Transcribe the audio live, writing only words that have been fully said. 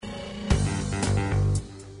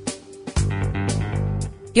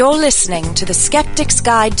You're listening to the Skeptics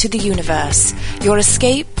Guide to the Universe, your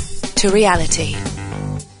escape to reality.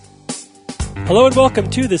 Hello and welcome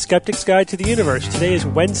to the Skeptics Guide to the Universe. Today is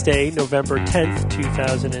Wednesday, November 10th,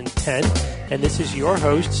 2010, and this is your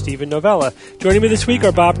host, Stephen Novella. Joining me this week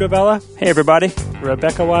are Bob Novella. Hey, everybody.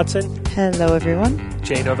 Rebecca Watson. Hello, everyone.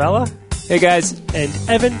 Jay Novella. Hey, guys. And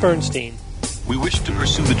Evan Bernstein. We wish to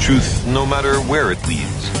pursue the truth no matter where it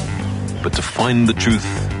leads. But to find the truth,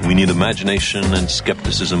 we need imagination and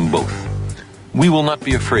skepticism both. We will not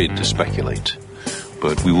be afraid to speculate,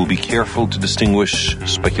 but we will be careful to distinguish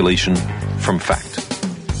speculation from fact.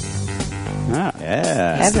 Ah,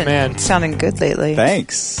 yeah. Evan, man. Sounding good lately.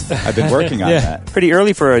 Thanks. I've been working on that. Pretty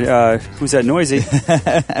early for Who's That Noisy?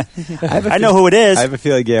 I know who it is. I have a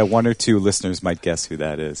feeling, one or two listeners might guess who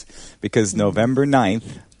that is. Because November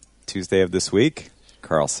 9th, Tuesday of this week,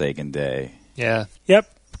 Carl Sagan Day. Yeah. Yep.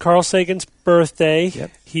 Carl Sagan's birthday.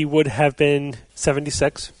 Yep. He would have been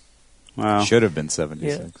 76. Wow. Should have been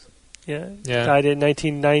 76. Yeah. Died in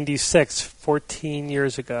 1996, 14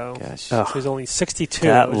 years ago. Gosh. So he was only 62.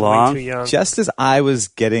 That was long? way too young. Just as I was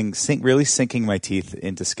really sinking my teeth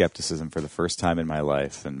into skepticism for the first time in my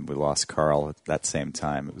life, and we lost Carl at that same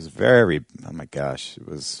time. It was oh my gosh, it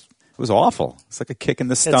was awful. It's like a kick in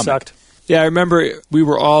the stomach. It sucked. Yeah, I remember we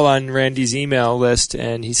were all on Randy's email list,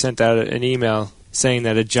 and he sent out an email saying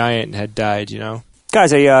that a giant had died,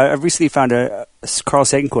 Guys, I recently found a Carl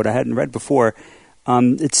Sagan quote I hadn't read before.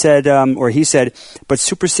 It said, or he said, "But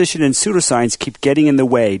superstition and pseudoscience keep getting in the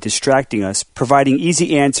way, distracting us, providing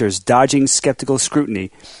easy answers, dodging skeptical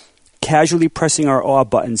scrutiny, casually pressing our awe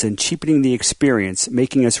buttons and cheapening the experience,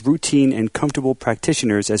 making us routine and comfortable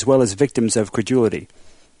practitioners as well as victims of credulity."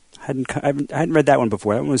 I hadn't read that one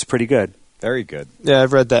before. That one was pretty good. Very good. Yeah,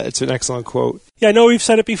 I've read that. It's an excellent quote. Yeah, I know we've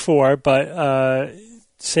said it before, but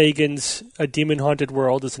Sagan's A Demon-Haunted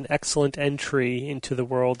World is an excellent entry into the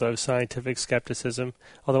world of scientific skepticism.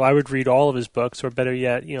 Although I would read all of his books, or better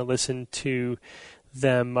yet, listen to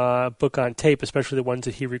them book on tape, especially the ones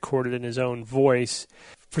that he recorded in his own voice.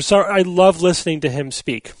 I love listening to him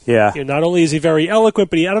speak. Yeah. Not only is he very eloquent,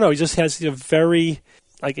 but he just has a very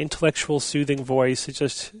intellectual, soothing voice.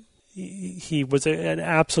 He was an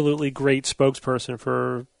absolutely great spokesperson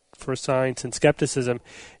for science and skepticism.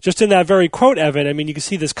 Just in that very quote, Evan, you can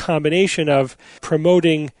see this combination of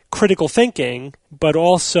promoting critical thinking, but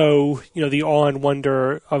also, the awe and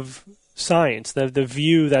wonder of science, the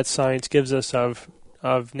view that science gives us of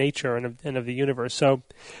nature and of the universe. So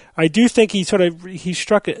I do think he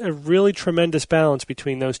struck a really tremendous balance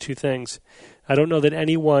between those two things. I don't know that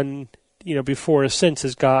anyone, before or since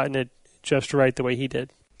has gotten it just right the way he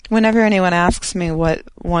did. Whenever anyone asks me what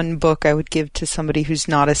one book I would give to somebody who's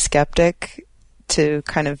not a skeptic to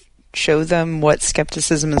kind of show them what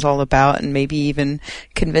skepticism is all about and maybe even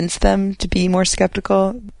convince them to be more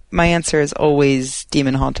skeptical, my answer is always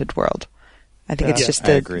Demon-Haunted World. I think it's just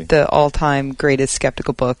the all-time greatest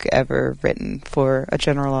skeptical book ever written for a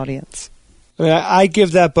general audience. I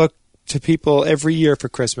give that book to people every year for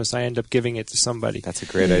Christmas. I end up giving it to somebody. That's a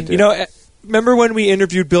great idea. Remember when we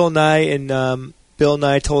interviewed Bill Nye and Bill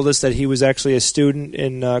Nye told us that he was actually a student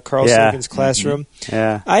in Carl Sagan's classroom. Mm-hmm.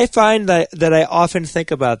 Yeah. I find that I often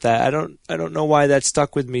think about that. I don't know why that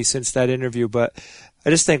stuck with me since that interview, but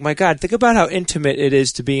I just think, my God, think about how intimate it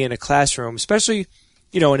is to be in a classroom, especially,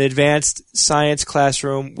 an advanced science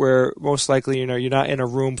classroom where most likely, you're not in a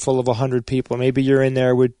room full of 100 people. Maybe you're in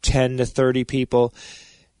there with 10 to 30 people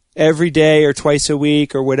every day or twice a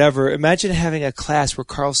week or whatever. Imagine having a class where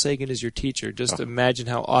Carl Sagan is your teacher. Just imagine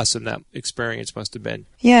how awesome that experience must have been.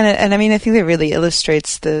 Yeah, and I think it really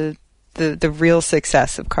illustrates the real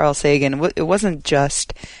success of Carl Sagan. It wasn't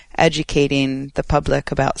just educating the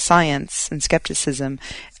public about science and skepticism.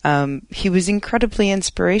 He was incredibly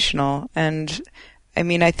inspirational. And,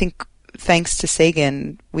 I think thanks to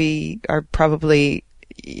Sagan, we are probably,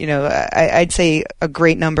 I'd say a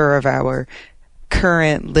great number of our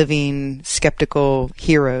current living skeptical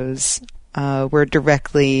heroes were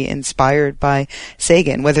directly inspired by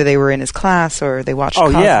Sagan, whether they were in his class or they watched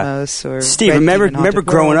Cosmos or Steve, remember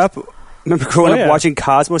growing up watching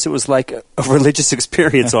Cosmos? It was like a religious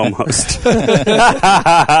experience almost.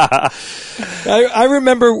 I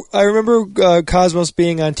remember Cosmos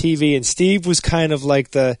being on TV, and Steve was kind of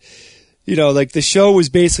like the show was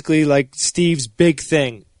basically like Steve's big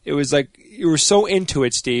thing. It was like you were so into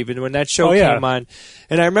it, Steve, and when that show came on,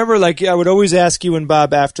 and I remember I would always ask you and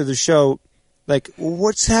Bob after the show,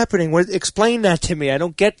 what's happening? Explain that to me. I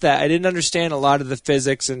don't get that. I didn't understand a lot of the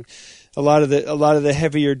physics and a lot of the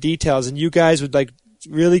heavier details, and you guys would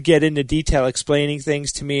really get into detail explaining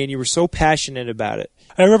things to me, and you were so passionate about it.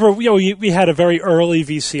 I remember, we had a very early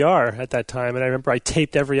VCR at that time, and I remember I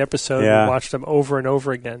taped every episode and watched them over and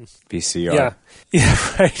over again. VCR. Yeah,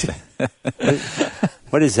 right.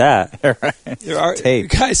 What is that? Right. Tape.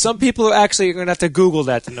 Guys, some people are actually going to have to Google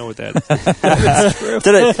that to know what that is.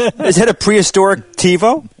 Is that a prehistoric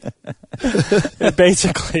TiVo?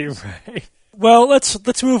 Basically, right. Well,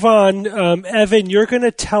 let's move on. Evan, you're going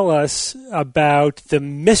to tell us about the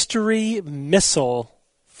mystery missile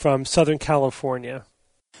from Southern California.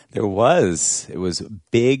 It was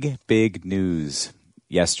big news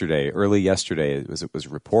early yesterday. It was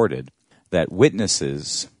reported that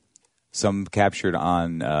witnesses, some captured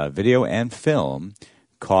on video and film,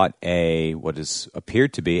 caught what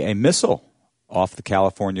appeared to be a missile off the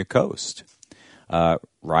California coast,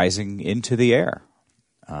 rising into the air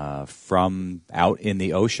from out in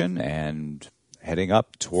the ocean and heading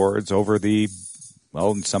up towards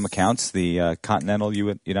in some accounts, the continental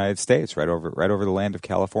United States, right over the land of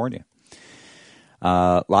California.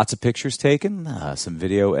 Lots of pictures taken, some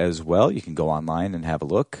video as well. You can go online and have a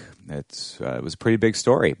look. It was a pretty big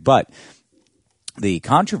story, but the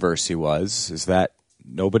controversy is that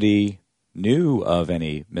nobody knew of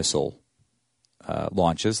any missile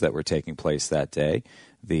launches that were taking place that day.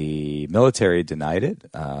 The military denied it.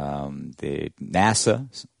 The NASA,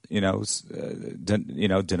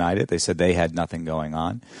 denied it. They said they had nothing going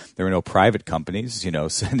on. There were no private companies,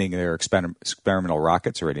 sending their experimental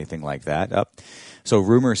rockets or anything like that up. So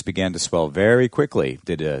rumors began to swell very quickly.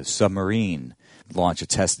 Did a submarine launch a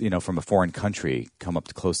test, from a foreign country, come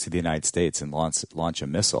up close to the United States and launch a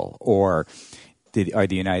missile? Or is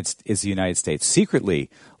the United States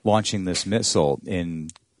secretly launching this missile in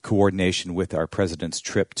coordination with our president's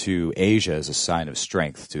trip to Asia as a sign of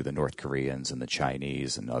strength to the North Koreans and the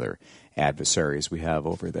Chinese and other adversaries we have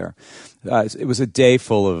over there? It was a day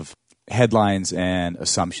full of headlines and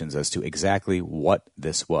assumptions as to exactly what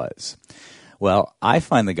this was. Well, I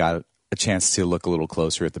finally got a chance to look a little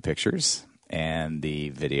closer at the pictures and the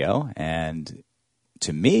video, and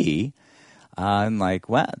to me, I'm like,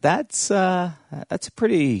 well, that's a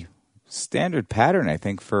pretty standard pattern, I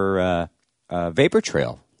think, for a vapor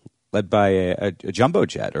trail led by a jumbo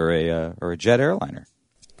jet or a jet airliner.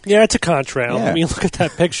 Yeah, it's a contrail. Yeah. I mean, look at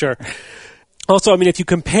that picture. Also, I mean, if you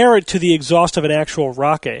compare it to the exhaust of an actual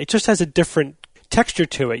rocket, it just has a different texture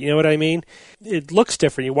to it. You know what I mean? It looks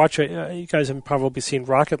different. You watch it. You guys have probably seen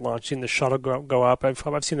rocket launch, seen the shuttle go up. I've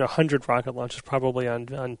seen 100 rocket launches probably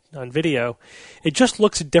on video. It just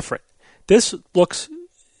looks different. This looks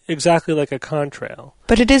exactly like a contrail.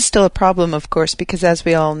 But it is still a problem, of course, because as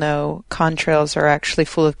we all know, contrails are actually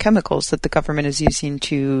full of chemicals that the government is using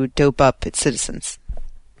to dope up its citizens.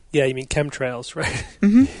 Yeah, you mean chemtrails, right?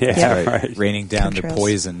 Mm-hmm. Yeah, right. Raining down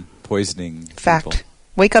Chemtrails. the poisoning Fact. people.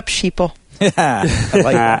 Wake up, sheeple. Yeah, I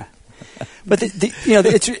like that. But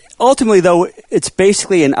it's ultimately, though, it's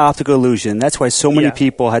basically an optical illusion. That's why so many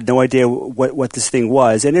people had no idea what this thing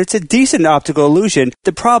was, and it's a decent optical illusion.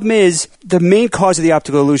 The problem is the main cause of the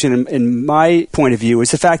optical illusion, in my point of view,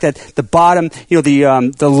 is the fact that the bottom,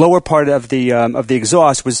 the lower part of the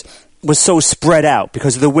exhaust was so spread out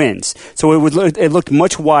because of the winds. So it looked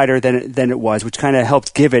much wider than it was, which kind of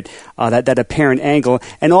helped give it that apparent angle.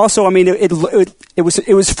 And also, I mean, it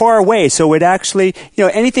was far away, so it actually,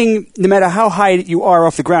 anything, no matter how high you are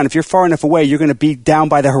off the ground, if you're far enough away, you're going to be down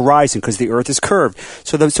by the horizon because the Earth is curved.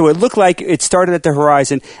 So it looked like it started at the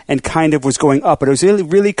horizon and kind of was going up, but it was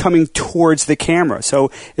really coming towards the camera. So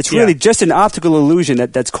it's really just an optical illusion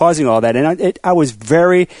that's causing all that. And I was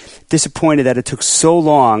very disappointed that it took so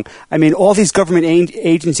long. I mean, all these government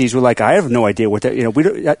agencies were like, I have no idea what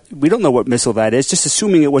that, we don't know what missile that is, just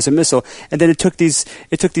assuming it was a missile. And then it took these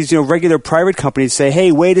regular private companies to say,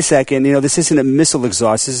 hey, wait a second, this isn't a missile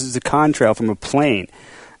exhaust, this is a contrail from a plane.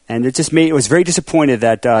 And it was very disappointed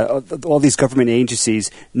that all these government agencies,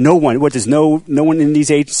 no one in these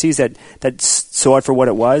agencies that saw it for what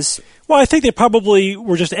it was? Well, I think they probably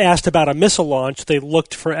were just asked about a missile launch. They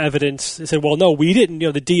looked for evidence. They said, well, no, we didn't.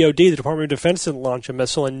 The DOD, the Department of Defense, didn't launch a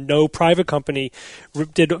missile, and no private company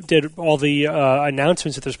did all the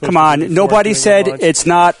announcements that they're supposed to do. Come on, nobody said it's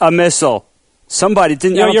not a missile. Somebody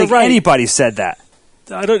didn't. I don't think anybody said that.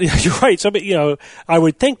 You're right. So, I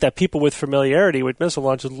would think that people with familiarity with missile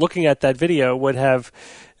launches, looking at that video, would have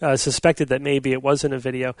suspected that maybe it wasn't a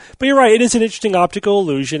video. But you're right, it is an interesting optical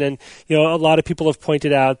illusion, and a lot of people have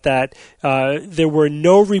pointed out that there were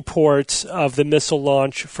no reports of the missile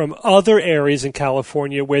launch from other areas in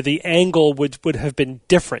California where the angle would have been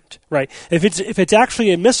different, right? If it's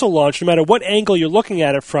actually a missile launch, no matter what angle you're looking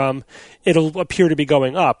at it from, it'll appear to be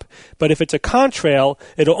going up. But if it's a contrail,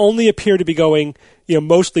 it'll only appear to be going,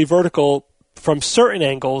 mostly vertical from certain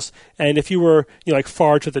angles, and if you were like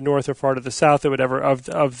far to the north or far to the south or whatever of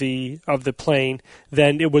the plane,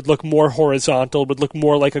 then it would look more horizontal, would look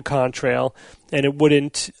more like a contrail, and it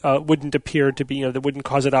wouldn't appear to be that wouldn't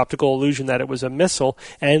cause an optical illusion that it was a missile.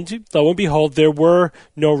 And lo and behold, there were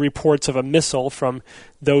no reports of a missile from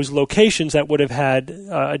those locations that would have had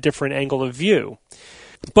a different angle of view.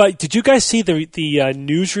 But did you guys see the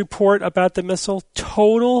news report about the missile?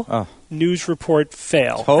 Total news report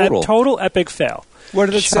fail. Total epic fail. What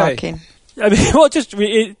did it Shocking. say? I mean, well,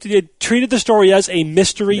 it treated the story as a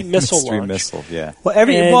mystery missile launch. Mystery missile, yeah.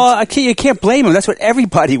 Well, you can't blame them. That's what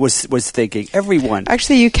everybody was thinking. Everyone.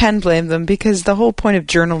 Actually, you can blame them because the whole point of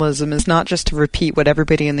journalism is not just to repeat what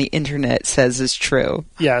everybody on the internet says is true.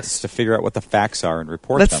 Yes, to figure out what the facts are and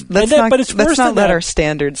report them. Let's not let our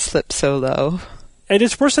standards slip so low. And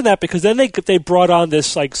it's worse than that because then they brought on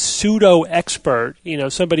this like pseudo expert,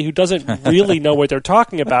 somebody who doesn't really know what they're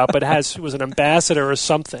talking about, but was an ambassador or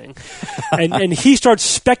something, and he starts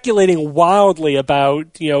speculating wildly about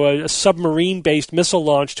a submarine based missile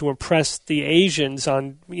launch to impress the Asians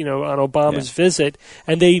on Obama's visit,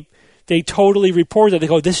 and they totally report that. They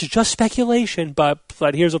go, this is just speculation, but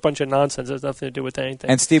here's a bunch of nonsense. It has nothing to do with anything.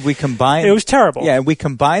 And Steve, it was terrible. Yeah, and we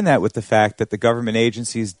combine that with the fact that the government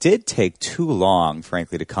agencies did take too long,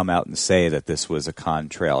 frankly, to come out and say that this was a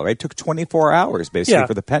contrail, right? It took 24 hours, basically,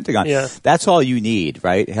 for the Pentagon. Yeah. That's all you need,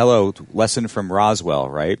 right? Hello, lesson from Roswell,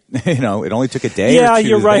 right? It only took a day or two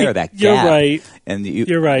you're right. there, that gap. You're right. And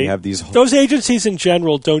you're right. You have those agencies in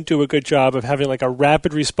general don't do a good job of having like a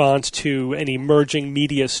rapid response to an emerging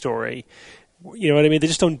media story. You know what I mean? They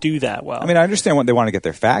just don't do that well. I mean, I understand when they want to get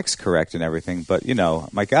their facts correct and everything, but,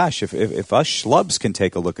 my gosh, if us schlubs can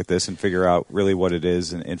take a look at this and figure out really what it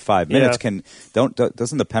is in 5 minutes,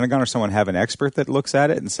 doesn't the Pentagon or someone have an expert that looks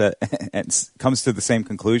at it and comes to the same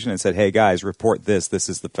conclusion and said, hey, guys, report this. This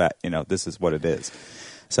is the fact. This is what it is.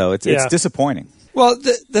 So it's disappointing. Well,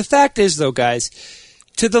 the fact is, though, guys,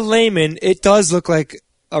 to the layman, it does look like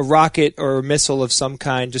a rocket or a missile of some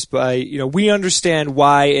kind just by, we understand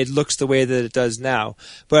why it looks the way that it does now.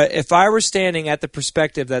 But if I were standing at the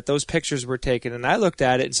perspective that those pictures were taken and I looked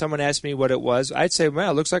at it and someone asked me what it was, I'd say,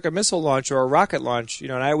 well, it looks like a missile launch or a rocket launch,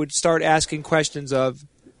 and I would start asking questions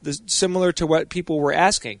similar to what people were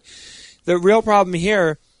asking. The real problem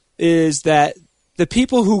here is that the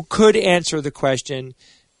people who could answer the question,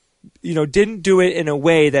 didn't do it in a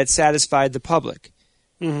way that satisfied the public.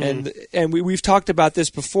 Mm-hmm. And we've talked about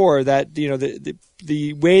this before, that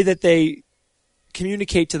the way that they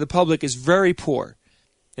communicate to the public is very poor,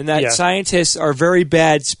 and that scientists are very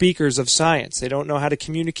bad speakers of science. They don't know how to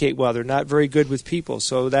communicate well. They're not very good with people.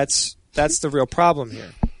 So that's the real problem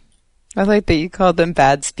here. I like that you called them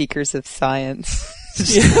bad speakers of science.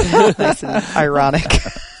 Nice and ironic.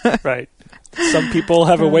 Right. Some people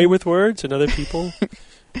have a way with words, and other people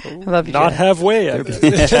I love you, not have way.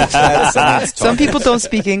 Some people don't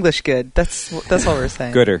speak English good. That's all we're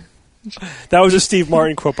saying. Gooder. That was a Steve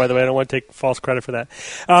Martin quote, by the way. I don't want to take false credit for that.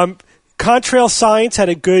 Contrail Science had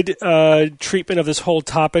a good treatment of this whole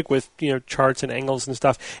topic with charts and angles and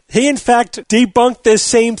stuff. He, in fact, debunked this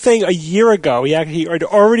same thing a year ago. He had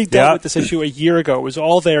already dealt with this issue a year ago. It was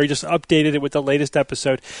all there. He just updated it with the latest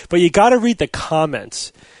episode. But you got to read the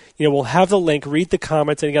comments. We'll have the link. Read the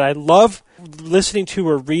comments. And again, I love listening to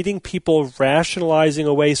or reading people rationalizing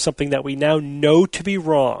away something that we now know to be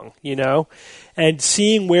wrong, and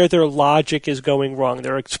seeing where their logic is going wrong.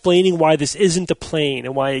 They're explaining why this isn't a plane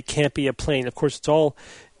and why it can't be a plane. Of course, it's all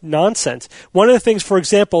nonsense. One of the things, for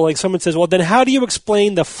example, like someone says, well, then how do you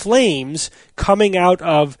explain the flames coming out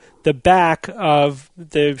of the back of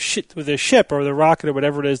the ship or the rocket or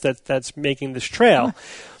whatever it is that's making this trail?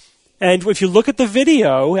 And if you look at the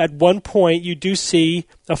video, at one point you do see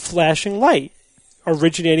a flashing light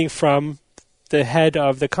originating from the head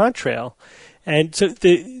of the contrail. And so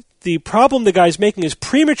the problem the guy's making is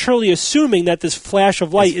prematurely assuming that this flash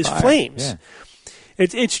of light is flames. Yeah.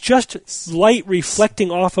 It's just light reflecting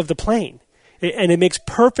off of the plane. And it makes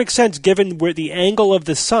perfect sense given where the angle of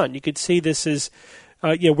the sun. You could see this is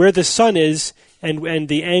where the sun is and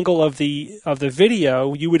the angle of the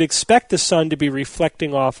video. You would expect the sun to be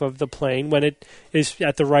reflecting off of the plane when it is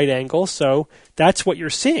at the right angle. So that's what you're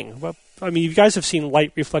seeing. Well, I mean, you guys have seen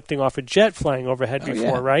light reflecting off a jet flying overhead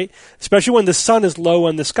before, yeah. right? Especially when the sun is low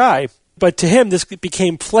in the sky. But to him, this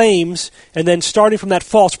became flames, and then starting from that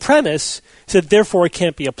false premise, he said, therefore, it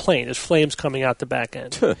can't be a plane. There's flames coming out the back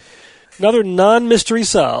end. Another non-mystery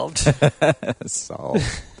solved.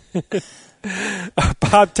 Solved.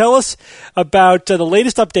 Bob, tell us about the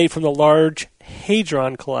latest update from the Large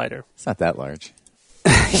Hadron Collider. It's not that large.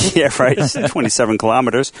 Yeah, right. It's 27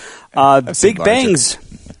 kilometers. Big bangs.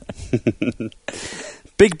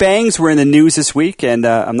 Big bangs were in the news this week, and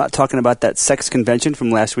I'm not talking about that sex convention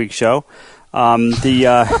from last week's show. Whatever,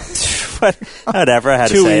 I had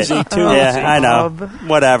Too to say easy, it. too yeah, easy. I know.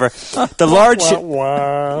 Whatever. The Large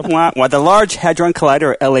Hadron Collider,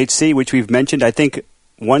 or LHC, which we've mentioned, I think,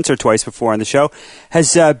 once or twice before on the show,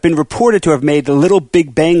 has been reported to have made little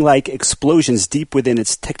Big Bang-like explosions deep within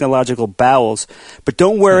its technological bowels. But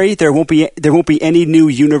don't worry, there won't be any new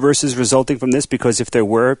universes resulting from this, because if there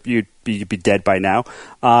were, you'd be dead by now.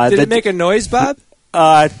 Did it make a noise, Bob?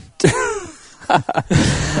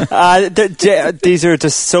 These are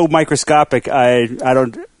just so microscopic. I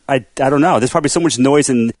don't know. There's probably so much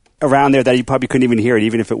noise around there that you probably couldn't even hear it,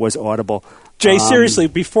 even if it was audible. Jay, seriously,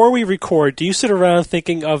 before we record, do you sit around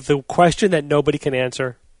thinking of the question that nobody can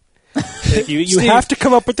answer? You have to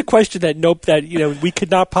come up with the question that we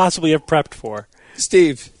could not possibly have prepped for.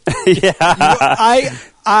 Steve. Yeah.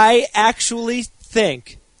 I actually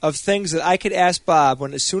think of things that I could ask Bob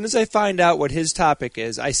when, as soon as I find out what his topic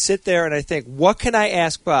is, I sit there and I think, what can I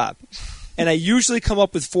ask Bob? And I usually come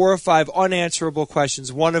up with 4 or 5 unanswerable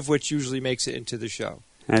questions, one of which usually makes it into the show.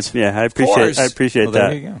 I appreciate Well, that.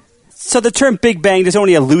 there you go. So the term Big Bang, there's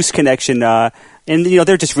only a loose connection, and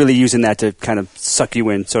they're just really using that to kind of suck you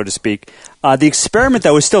in, so to speak. The experiment,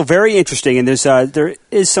 though, is still very interesting, and there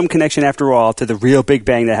is some connection, after all, to the real Big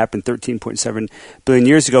Bang that happened 13.7 billion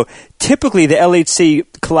years ago. Typically, the LHC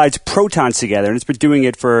collides protons together, and it's been doing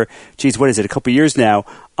it for, a couple years now.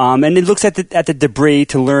 And it looks at the debris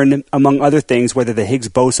to learn, among other things, whether the Higgs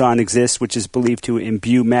boson exists, which is believed to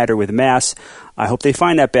imbue matter with mass. I hope they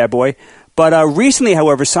find that bad boy. But recently,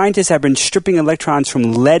 however, scientists have been stripping electrons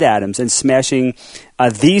from lead atoms and smashing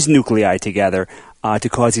these nuclei together to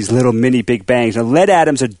cause these little mini Big Bangs. Now, lead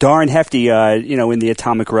atoms are darn hefty, in the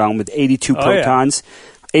atomic realm, with 82 protons. Yeah.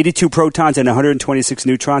 82 protons and 126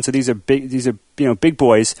 neutrons. So these are big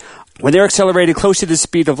boys. When they're accelerated close to the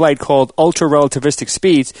speed of light, called ultra-relativistic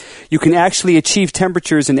speeds, you can actually achieve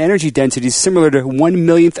temperatures and energy densities similar to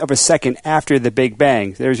 1/1,000,000th of a second after the Big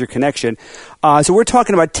Bang. There's your connection. So we're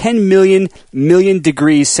talking about 10 million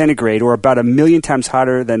degrees centigrade, or about 1,000,000 times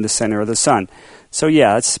hotter than the center of the sun. So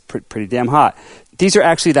yeah, that's pretty damn hot. These are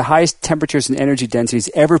actually the highest temperatures and energy densities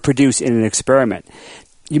ever produced in an experiment.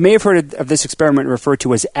 You may have heard of this experiment referred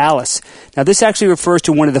to as ALICE. Now, this actually refers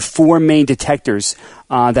to one of the 4 main detectors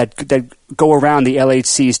that go around the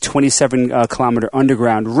LHC's 27-kilometer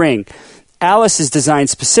underground ring. ALICE is designed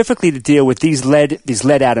specifically to deal with these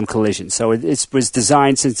lead atom collisions. So it was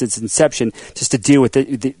designed since its inception just to deal with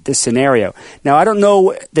this scenario. Now, I don't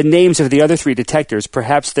know the names of the other 3 detectors.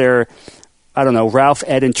 Perhaps they're, Ralph,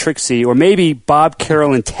 Ed, and Trixie, or maybe Bob,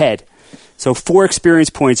 Carol, and Ted. So 4 experience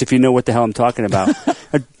points if you know what the hell I'm talking about.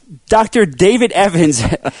 Dr. David Evans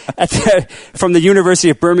from the University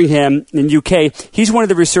of Birmingham in UK, he's one of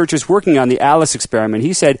the researchers working on the ALICE experiment.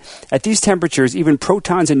 He said, at these temperatures, even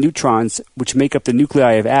protons and neutrons, which make up the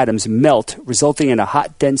nuclei of atoms, melt, resulting in a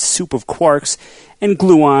hot, dense soup of quarks and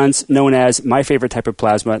gluons, known as my favorite type of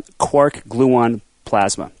plasma, quark-gluon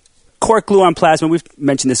plasma. Quark-gluon plasma, we've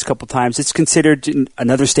mentioned this a couple times. It's considered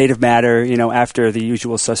another state of matter, after the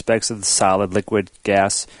usual suspects of the solid, liquid,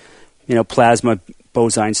 gas, plasma,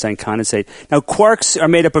 Bose-Einstein condensate. Now, quarks are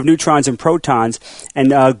made up of neutrons and protons,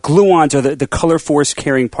 and gluons are the color force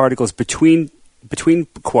carrying particles between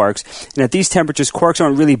quarks. And at these temperatures, quarks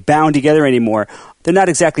aren't really bound together anymore. They're not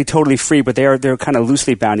exactly totally free, but they're kind of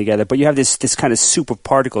loosely bound together. But you have this kind of soup of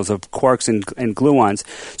particles of quarks and gluons.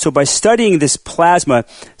 So by studying this plasma,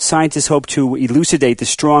 scientists hope to elucidate the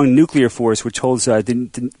strong nuclear force which holds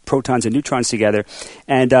the protons and neutrons together.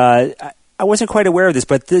 And I wasn't quite aware of this,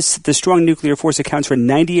 but the strong nuclear force accounts for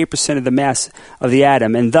 98% of the mass of the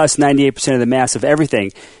atom, and thus 98% of the mass of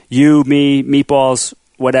everything. You, me, meatballs,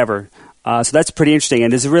 whatever. So that's pretty interesting,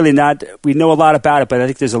 and there's really we know a lot about it, but I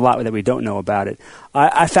think there's a lot that we don't know about it.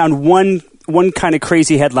 I found one kind of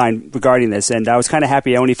crazy headline regarding this, and I was kind of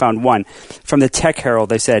happy I only found one. From the Tech Herald,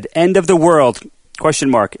 they said, "End of the world, ?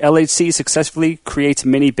 LHC successfully creates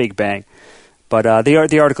mini Big Bang." But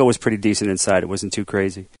the article was pretty decent inside. It wasn't too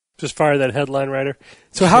crazy. Just fire that headline writer.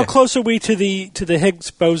 So how close are we to the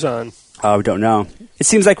Higgs boson? We don't know. It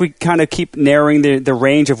seems like we kind of keep narrowing the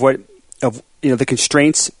range of what the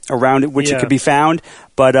constraints around it, which it could be found.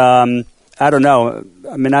 But I don't know.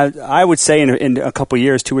 I mean, I would say in a couple of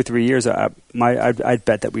years, 2 or 3 years, I'd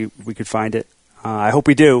bet that we could find it. I hope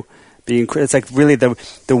we do. It's like really the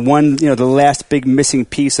one, the last big missing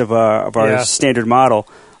piece of our standard model.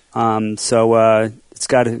 So it's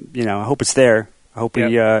got to, I hope it's there. I hope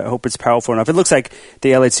I hope it's powerful enough. It looks like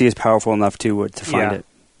the LHC is powerful enough to find it.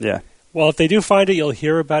 Yeah. Well, if they do find it, you'll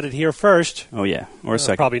hear about it here first. Oh yeah, or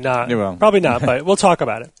second. Probably not. Probably not, but we'll talk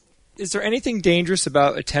about it. Is there anything dangerous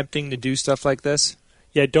about attempting to do stuff like this?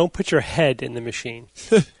 Yeah, don't put your head in the machine.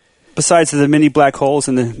 Besides the mini black holes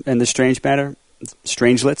and the strange matter,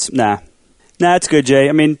 strangelets, nah, it's good, Jay.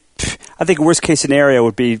 I mean, I think worst case scenario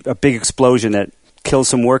would be a big explosion that kills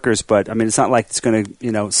some workers, but I mean, it's not like it's going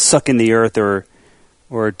to suck in the earth or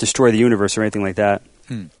destroy the universe or anything like that.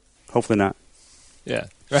 Hopefully not. Yeah.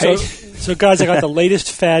 Right. So guys, I got the latest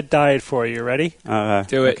fad diet for you. Ready?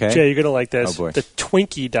 Do it. Okay. Jay, you're going to like this. Oh, boy. The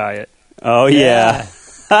Twinkie diet. Oh, yeah.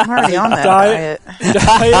 I'm already on that diet. That's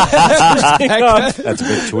a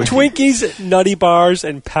big Twinkie. Twinkies, Nutty Bars,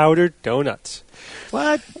 and powdered donuts.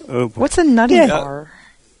 What? What's a Nutty Bar?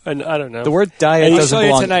 And I don't know. The word diet doesn't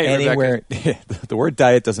belong tonight, anywhere. The word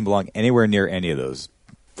diet doesn't belong anywhere near any of those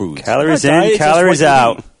foods. Calories Diet in, is calories what you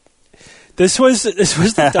out. eat. This was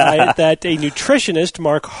the diet that a nutritionist,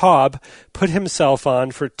 Mark Hobb, put himself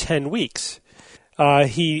on for 10 weeks.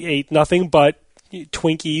 He ate nothing but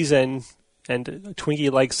Twinkies and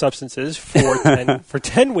Twinkie-like substances for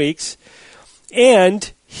 10 weeks,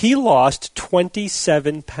 and he lost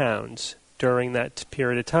 27 pounds during that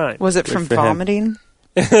period of time. Was it from vomiting?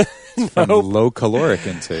 From low caloric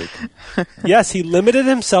intake. Yes, he limited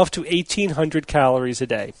himself to 1,800 calories a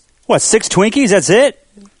day. What, 6 Twinkies? That's it?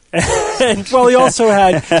 And, well, he also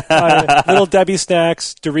had Little Debbie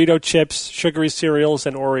snacks, Dorito chips, sugary cereals,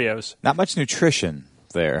 and Oreos. Not much nutrition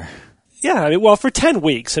there. Yeah, I mean, well, for 10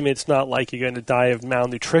 weeks, I mean, it's not like you're going to die of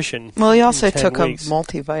malnutrition. Well, he also in 10 took weeks. a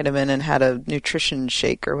multivitamin and had a nutrition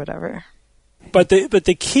shake or whatever. But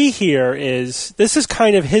the key here is this is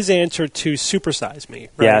kind of his answer to Supersize Me.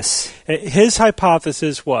 Right? Yes. His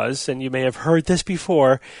hypothesis was, and you may have heard this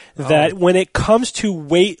before, that when it comes to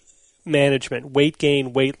weight management, weight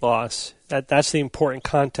gain, weight loss, that's the important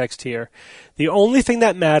context here. The only thing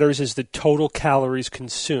that matters is the total calories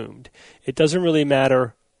consumed. It doesn't really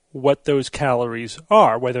matter what those calories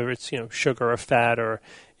are, whether it's sugar or fat or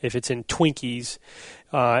if it's in Twinkies.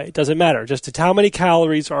 It doesn't matter. Just it's how many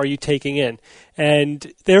calories are you taking in.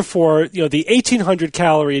 And therefore, the 1,800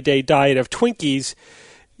 calorie a day diet of Twinkies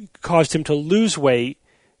caused him to lose weight.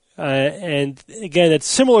 And again, it's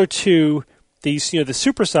similar to the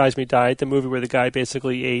Supersize Me diet, the movie where the guy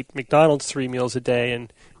basically ate McDonald's 3 meals a day,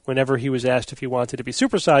 and whenever he was asked if he wanted to be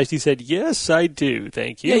supersized, he said, "Yes, I do,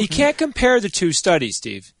 thank you." Yeah, you can't compare the two studies,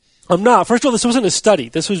 Steve. I'm not. First of all, this wasn't a study.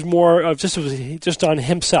 This was more of just on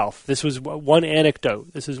himself. This was one anecdote.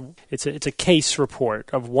 It's a case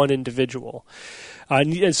report of one individual.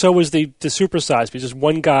 And so was the Supersize Me, just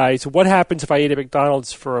one guy. So what happens if I ate at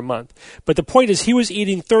McDonald's for a month? But the point is he was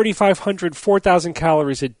eating 3,500, 4,000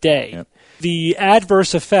 calories a day. Yep. The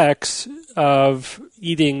adverse effects of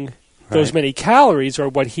eating those many calories are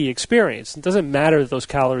what he experienced. It doesn't matter that those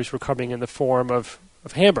calories were coming in the form of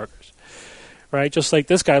hamburgers, right? Just like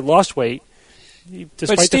this guy lost weight,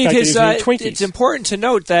 despite but Steve, the fact that he was eating Twinkies. It's important to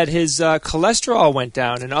note that his cholesterol went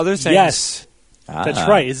down and other things. Yes, that's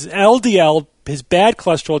right. His LDL, his bad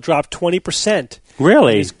cholesterol dropped 20%.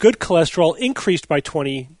 Really? His good cholesterol increased by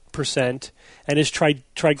 20%, and his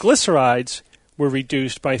triglycerides were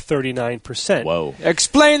reduced by 39%. Whoa.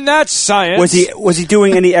 Explain that, science. Was he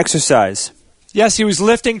doing any exercise? Yes, he was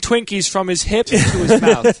lifting Twinkies from his hip into his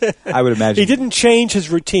mouth. I would imagine. He didn't change his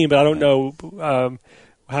routine, but I don't know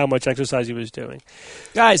how much exercise he was doing.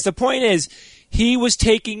 Guys, the point is, he was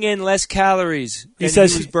taking in less calories than he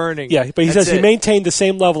was burning. Yeah, but he says he maintained the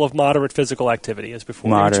same level of moderate physical activity as before.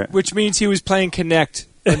 Moderate. Which means he was playing Connect,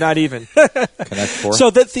 but not even. Connect 4? So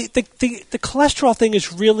the cholesterol thing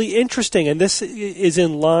is really interesting, and this is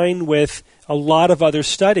in line with a lot of other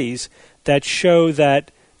studies that show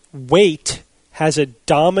that weight has a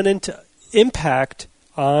dominant impact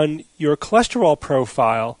on your cholesterol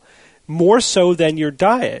profile, more so than your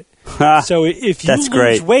diet. So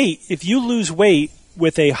if you lose weight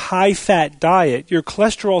with a high-fat diet, your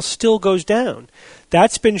cholesterol still goes down.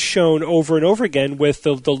 That's been shown over and over again with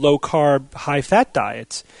the low-carb, high-fat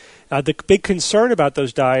diets. The big concern about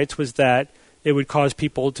those diets was that it would cause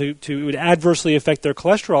people it would adversely affect their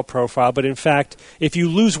cholesterol profile. But in fact, if you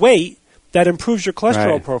lose weight, that improves your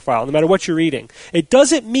cholesterol profile, no matter what you're eating. It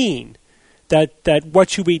doesn't mean that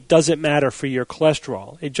what you eat doesn't matter for your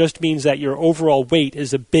cholesterol. It just means that your overall weight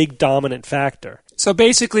is a big dominant factor. So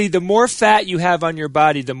basically, the more fat you have on your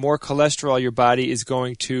body, the more cholesterol your body is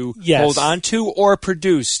going to hold on to or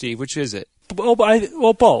produce, Steve. Which is it? Well,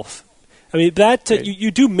 both. I mean,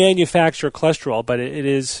 you do manufacture cholesterol, but it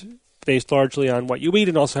is based largely on what you eat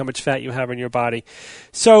and also how much fat you have in your body.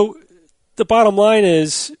 So the bottom line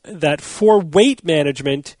is that for weight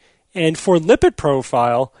management and for lipid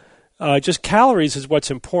profile, just calories is what's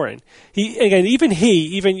important. Even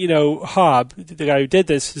Hobb, the guy who did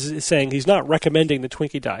this, is saying he's not recommending the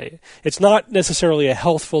Twinkie diet. It's not necessarily a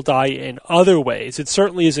healthful diet in other ways. It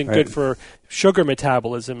certainly isn't good for sugar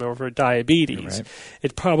metabolism or for diabetes. Right.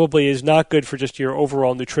 It probably is not good for just your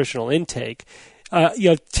overall nutritional intake.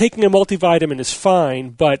 Taking a multivitamin is fine,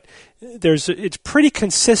 but it's pretty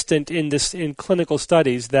consistent in clinical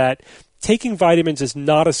studies that taking vitamins is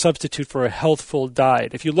not a substitute for a healthful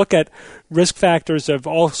diet. If you look at risk factors of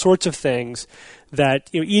all sorts of things, that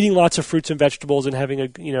eating lots of fruits and vegetables and having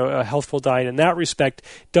a healthful diet in that respect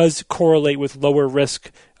does correlate with lower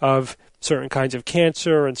risk of certain kinds of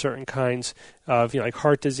cancer and certain kinds of like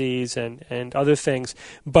heart disease and other things.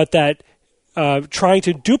 But that trying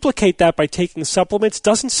to duplicate that by taking supplements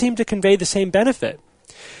doesn't seem to convey the same benefit.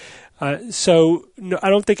 So I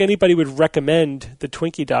don't think anybody would recommend the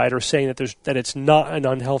Twinkie diet or saying that it's not an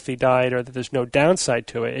unhealthy diet or that there's no downside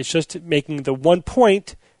to it. It's just making the one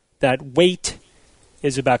point that weight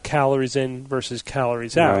is about calories in versus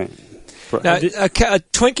calories out. Right. Now, a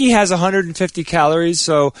Twinkie has 150 calories,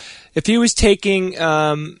 so if he was trying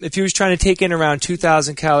to take in around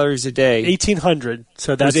 2,000 calories a day, 1,800.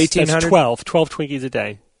 So that's 12 Twinkies a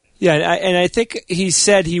day. Yeah, and I think he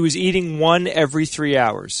said he was eating one every 3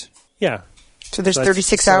 hours. Yeah. So there's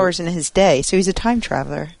 36 hours in his day, so he's a time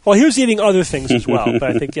traveler. Well, he was eating other things as well, but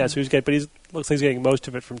I think, so he was getting, but looks like he's getting most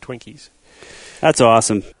of it from Twinkies. That's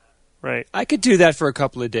awesome. Right. I could do that for a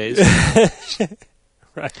couple of days.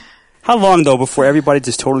 Right. How long, though, before everybody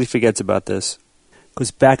just totally forgets about this? Goes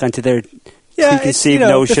back onto their preconceived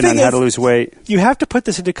notion on how to lose weight. You have to put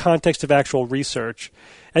this into context of actual research.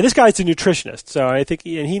 And this guy's a nutritionist, so I think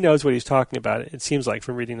he knows what he's talking about, it seems like,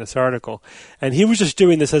 from reading this article. And he was just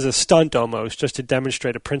doing this as a stunt almost, just to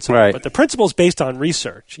demonstrate a principle. Right. But the principle is based on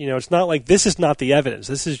research. It's not like this is not the evidence.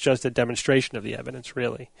 This is just a demonstration of the evidence,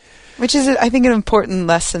 really. Which is, I think, an important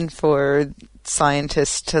lesson for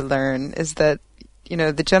scientists to learn, is that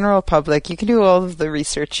the general public, you can do all of the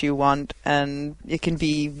research you want, and it can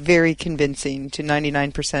be very convincing to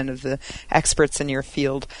 99% of the experts in your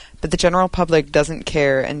field. But the general public doesn't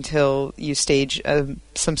care until you stage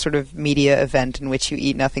some sort of media event in which you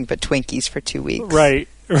eat nothing but Twinkies for 2 weeks. Right.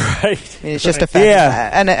 I mean, it's just a fact.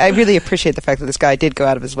 Yeah. And I really appreciate the fact that this guy did go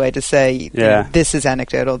out of his way to say, this is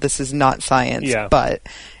anecdotal, this is not science, but,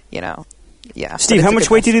 Steve, how much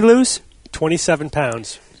weight did he lose? 27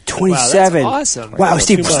 pounds. 27. Wow, that's awesome. Wow,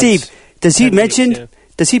 Steve, does he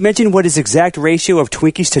mention what his exact ratio of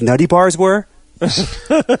Twinkies to Nutty Bars were?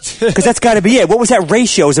 Because that's got to be it. What was that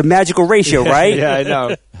ratio? It was a magical ratio, right? Yeah, I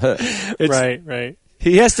know. Right.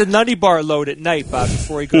 He has the Nutty Bar load at night, Bob,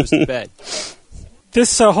 before he goes to bed.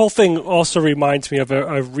 This whole thing also reminds me of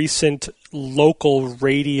a recent local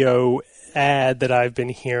radio ad that I've been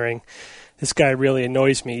hearing. This guy really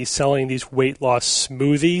annoys me. He's selling these weight loss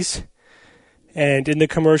smoothies. And in the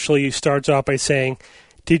commercial, he starts off by saying,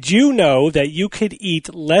 "Did you know that you could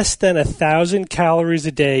eat less than 1,000 calories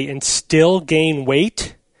a day and still gain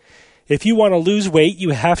weight? If you want to lose weight,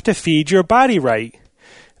 you have to feed your body right."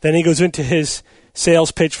 Then he goes into his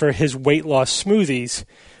sales pitch for his weight loss smoothies.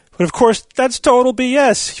 But of course, that's total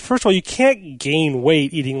BS. First of all, you can't gain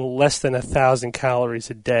weight eating less than 1,000 calories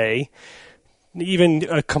a day. Even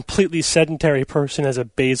a completely sedentary person has a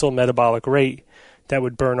basal metabolic rate that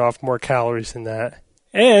would burn off more calories than that.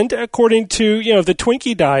 And according to the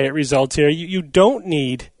Twinkie diet results here, you don't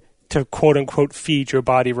need to quote-unquote feed your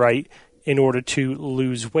body right in order to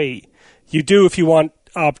lose weight. You do if you want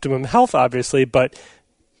optimum health, obviously, but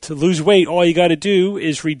to lose weight, all you got to do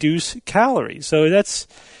is reduce calories. So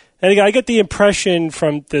and I get the impression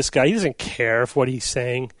from this guy, he doesn't care if what he's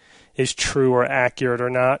saying is true or accurate or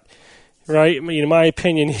not. Right? I mean, in my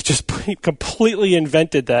opinion, he just completely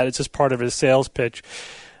invented that. It's just part of his sales pitch.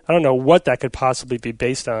 I don't know what that could possibly be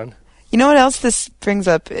based on. You know what else this brings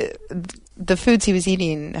up? The foods he was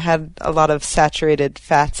eating had a lot of saturated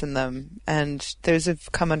fats in them, and those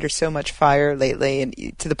have come under so much fire lately,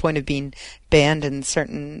 and to the point of being banned in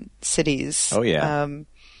certain cities. Oh, yeah.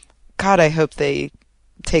 God, I hope they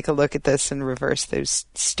take a look at this and reverse those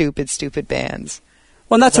stupid bans.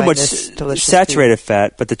 Well, not so much saturated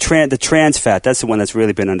fat, but the trans fat, that's the one that's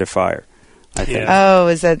really been under fire. I think.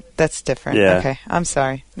 Oh, that's different? Yeah. Okay, I'm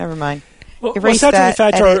sorry. Never mind. Well, Erase saturated that,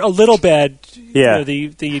 fats edit. are a little bad. Yeah.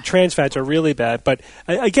 The trans fats are really bad. But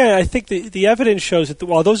again, I think the evidence shows that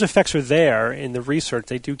while those effects are there in the research,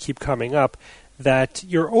 they do keep coming up, that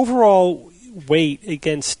your overall weight,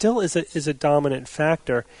 again, still is a dominant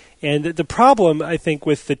factor. And the problem, I think,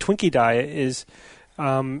 with the Twinkie diet is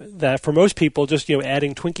that for most people, just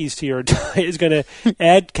adding Twinkies to your diet is going to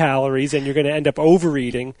add calories, and you're going to end up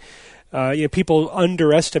overeating. People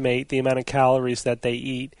underestimate the amount of calories that they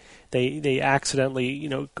eat. They accidentally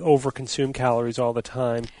overconsume calories all the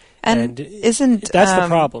time, and isn't that's the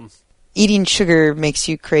problem? Eating sugar makes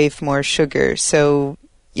you crave more sugar. So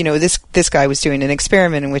this guy was doing an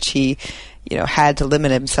experiment in which he had to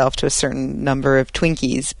limit himself to a certain number of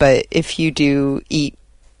Twinkies. But if you do eat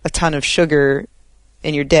a ton of sugar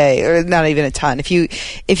in your day, or not even a ton, if you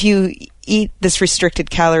eat this restricted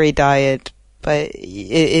calorie diet, but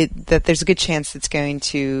that there's a good chance it's going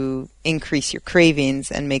to increase your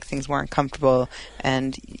cravings and make things more uncomfortable,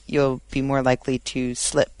 and you'll be more likely to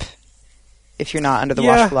slip if you're not under the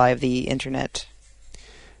watchful eye of the internet.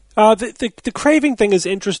 The craving thing is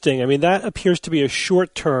interesting. I mean, that appears to be a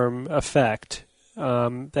short-term effect,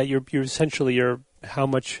 that you're essentially how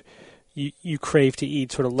much you crave to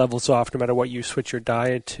eat sort of levels off no matter what you switch your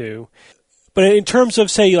diet to. But in terms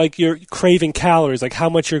of, say, like you're craving calories, like how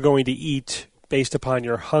much you're going to eat based upon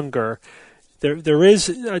your hunger, there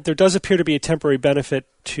does appear to be a temporary benefit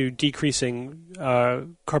to decreasing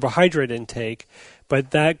carbohydrate intake,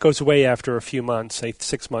 but that goes away after a few months, say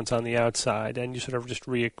 6 months on the outside, and you sort of just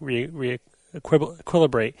equilibrate.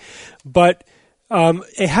 But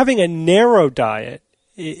having a narrow diet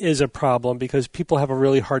is a problem because people have a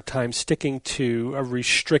really hard time sticking to a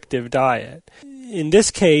restrictive diet. In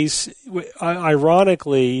this case,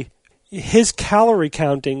 ironically, his calorie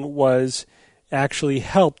counting was actually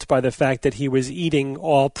helped by the fact that he was eating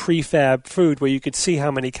all prefab food where you could see how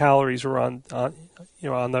many calories were on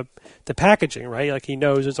the packaging, right? Like he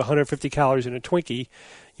knows there's 150 calories in a Twinkie.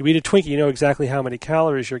 You eat a Twinkie, you know exactly how many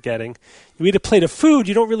calories you're getting. You eat a plate of food,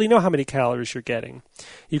 you don't really know how many calories you're getting.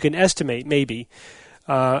 You can estimate, maybe.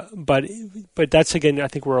 But that's, again, I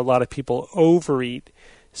think where a lot of people overeat.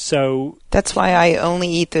 So that's why I only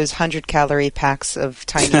eat those 100-calorie packs of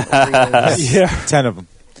tiny Oreos. Yeah. 10 of them.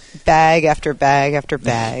 Bag after bag after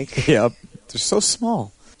bag. Yep. They're so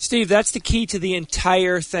small. Steve, that's the key to the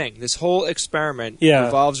entire thing. This whole experiment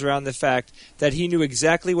revolves around the fact that he knew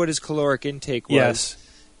exactly what his caloric intake was. Yes.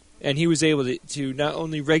 And he was able to not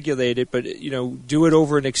only regulate it, but do it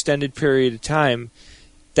over an extended period of time.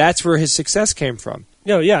 That's where his success came from.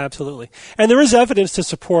 Yeah, absolutely. And there is evidence to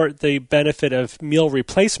support the benefit of meal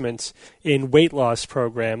replacements in weight loss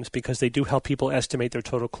programs because they do help people estimate their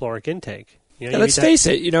total caloric intake. Let's face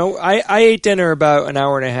it, I ate dinner about an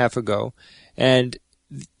hour and a half ago, and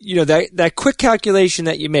that quick calculation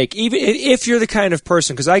that you make, even if you're the kind of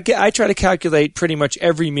person, because I try to calculate pretty much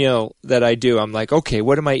every meal that I do. I'm like, okay,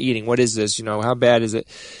 what am I eating? What is this? How bad is it?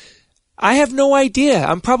 I have no idea.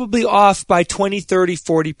 I'm probably off by 20, 30,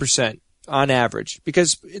 40% on average,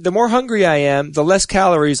 because the more hungry I am, the less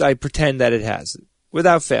calories I pretend that it has,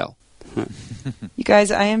 without fail. You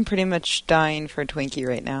guys, I am pretty much dying for a Twinkie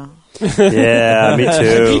right now. Yeah, me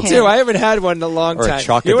too. Me too. I haven't had one in a long or time. A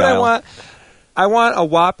Chocodile. You know what I want? I want a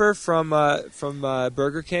Whopper from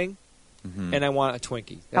Burger King, and I want a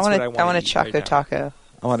Twinkie. That's what I want. I want a Choco Taco.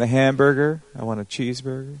 I want a hamburger. I want a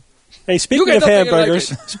cheeseburger. Hey, speaking of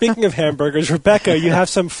hamburgers, Rebecca, you have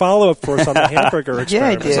some follow-up for us on the hamburger experiment. Yeah,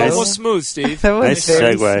 I do. It's almost smooth, Steve. That was Nice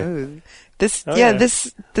very segue. smooth.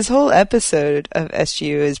 This whole episode of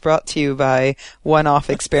SGU is brought to you by one-off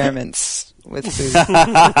experiments with food.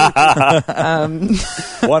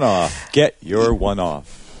 One-off. Get your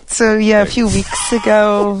one-off. So, a few weeks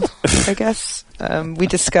ago, I guess, we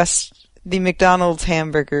discussed the McDonald's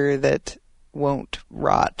hamburger that won't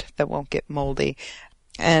rot, that won't get moldy.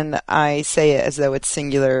 And I say it as though it's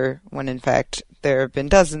singular when, in fact, there have been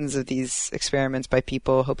dozens of these experiments by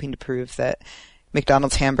people hoping to prove that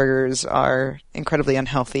McDonald's hamburgers are incredibly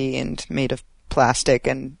unhealthy and made of plastic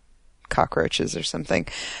and cockroaches or something.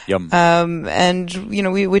 Yum. And,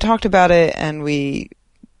 we talked about it, and we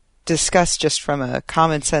discussed just from a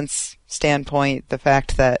common sense standpoint the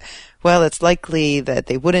fact that, well, it's likely that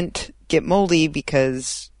they wouldn't get moldy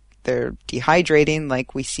because they're dehydrating,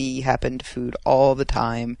 like we see happen to food all the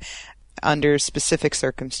time under specific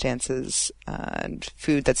circumstances, and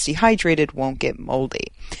food that's dehydrated won't get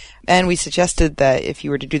moldy. And we suggested that if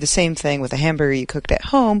you were to do the same thing with a hamburger you cooked at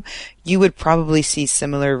home, you would probably see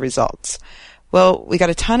similar results. Well, we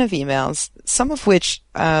got a ton of emails, some of which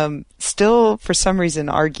still, for some reason,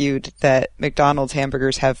 argued that McDonald's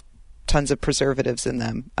hamburgers have tons of preservatives in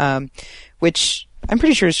them, which I'm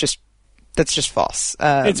pretty sure that's just false.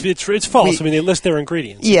 It's false. I mean, they list their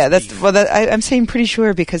ingredients. Yeah, I'm saying pretty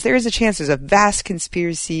sure because there is a chance there's a vast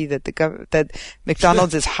conspiracy that that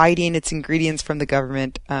McDonald's is hiding its ingredients from the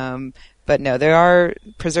government. But no, there are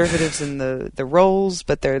preservatives in the rolls,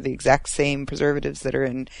 but they're the exact same preservatives that are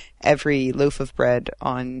in every loaf of bread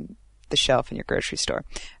on the shelf in your grocery store.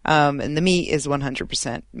 And the meat is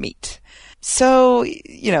 100% meat. So,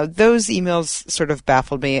 those emails sort of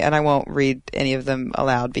baffled me, and I won't read any of them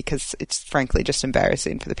aloud because it's frankly just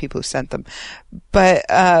embarrassing for the people who sent them. But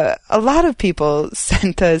a lot of people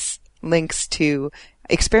sent us links to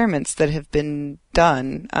experiments that have been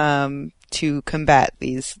done to combat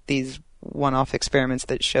these one-off experiments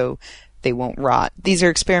that show they won't rot. These are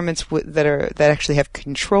experiments that actually have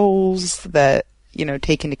controls that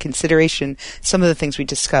take into consideration some of the things we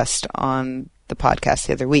discussed on the podcast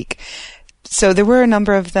the other week. So there were a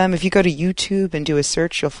number of them. If you go to YouTube and do a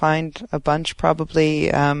search, you'll find a bunch probably.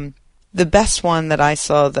 The best one that I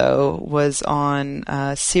saw, though, was on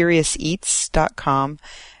SeriousEats.com,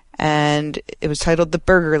 and it was titled The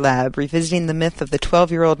Burger Lab, Revisiting the Myth of the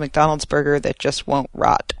 12-Year-Old McDonald's Burger That Just Won't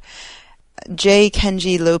Rot. J.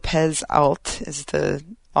 Kenji Lopez Alt is the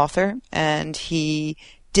author, and he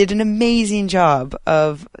did an amazing job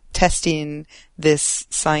of testing this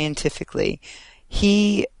scientifically.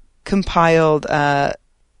 He compiled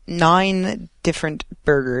 9 different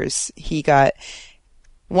burgers. He got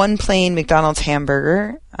one plain McDonald's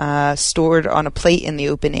hamburger stored on a plate in the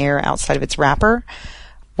open air outside of its wrapper,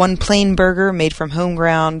 one plain burger made from home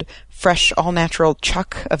ground, fresh, all-natural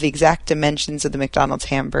chuck of the exact dimensions of the McDonald's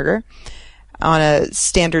hamburger on a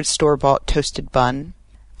standard store-bought toasted bun,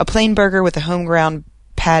 a plain burger with a home ground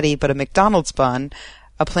patty but a McDonald's bun,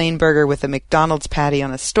 a plain burger with a McDonald's patty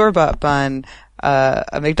on a store-bought bun,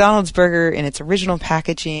 a McDonald's burger in its original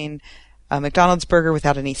packaging, a McDonald's burger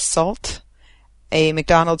without any salt, a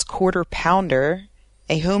McDonald's quarter pounder,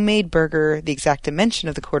 a homemade burger the exact dimension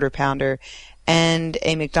of the quarter pounder, and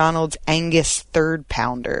a McDonald's Angus third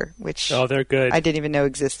pounder, which they're good. I didn't even know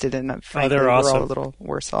existed, and frankly, they're awesome. We're all a little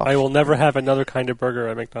worse off. I will never have another kind of burger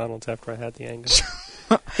at McDonald's after I had the Angus.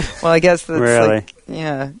 Well, I guess that's really?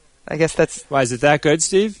 I guess that's... Why, is it that good,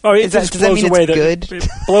 Steve? Oh, does that mean it's good? It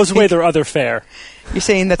blows away their other fare. You're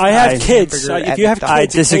saying that's I have kids. If you have kids, I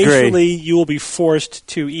disagree. Occasionally you will be forced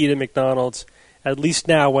to eat at McDonald's. At least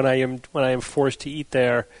now, when I am forced to eat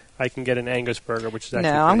there, I can get an Angus burger, which is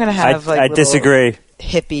actually I'm going to have I disagree.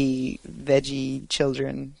 Hippie veggie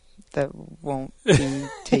children that won't be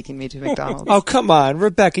taking me to McDonald's. Oh, come on,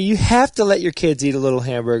 Rebecca, you have to let your kids eat a little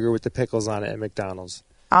hamburger with the pickles on it at McDonald's.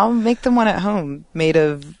 I'll make them one at home made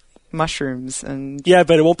of mushrooms and... Yeah,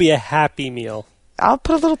 but it won't be a Happy Meal. I'll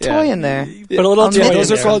put a little toy in there. Put a little toy in those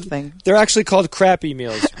there. are called, they're actually called crappy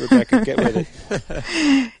meals, Rebecca. Get with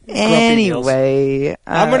it. Anyway.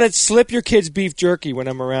 I'm going to slip your kids beef jerky when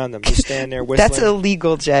I'm around them. Just stand there whistling. That's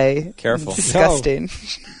illegal, Jay. Careful. Disgusting. No,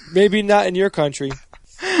 maybe not in your country.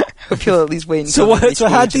 Hope you'll at least wait until... So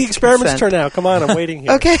how'd the experiments turn out? Come on, I'm waiting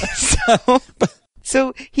here. Okay,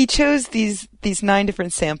 So he chose these 9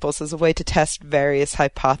 different samples as a way to test various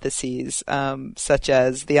hypotheses, such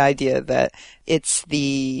as the idea that it's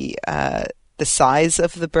the size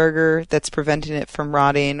of the burger that's preventing it from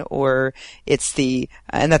rotting, or it's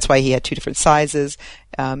and that's why he had 2 different sizes.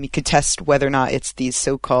 You could test whether or not it's these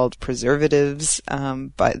so-called preservatives,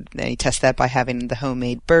 but he tests that by having the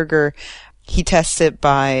homemade burger. He tests it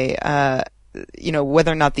by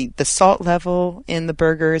whether or not the salt level in the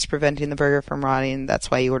burger is preventing the burger from rotting.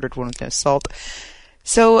 That's why he ordered one with no salt.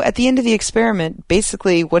 So at the end of the experiment,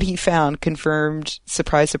 basically what he found confirmed,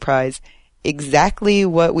 surprise, surprise, exactly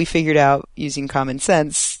what we figured out using common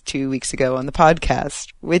sense 2 weeks ago on the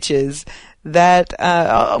podcast, which is that,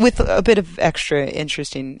 with a bit of extra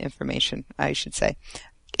interesting information, I should say.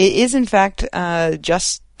 It is, in fact,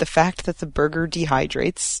 just the fact that the burger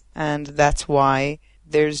dehydrates, and that's why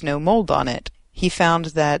there's no mold on it. He found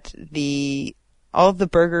that all of the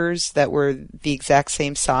burgers that were the exact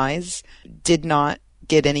same size did not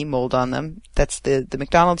get any mold on them. That's the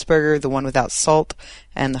McDonald's burger, the one without salt,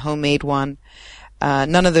 and the homemade one.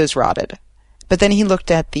 None of those rotted. But then he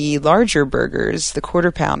looked at the larger burgers, the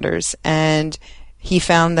quarter pounders, and he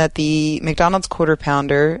found that the McDonald's quarter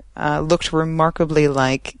pounder looked remarkably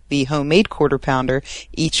like the homemade quarter pounder,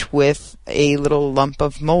 each with a little lump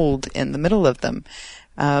of mold in the middle of them.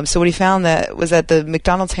 So what he found was that the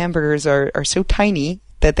McDonald's hamburgers are so tiny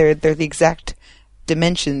that they're the exact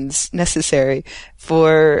dimensions necessary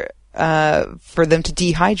for them to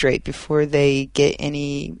dehydrate before they get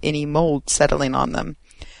any mold settling on them.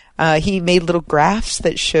 He made little graphs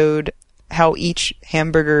that showed how each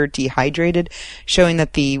hamburger dehydrated, showing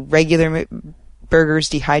that the regular burgers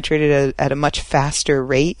dehydrated at a much faster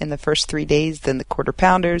rate in the first 3 days than the quarter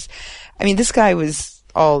pounders. I mean, this guy was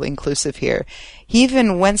all inclusive here. He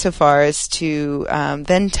even went so far as to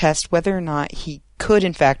then test whether or not he could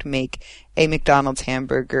in fact make a McDonald's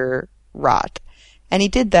hamburger rot. And he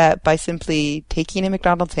did that by simply taking a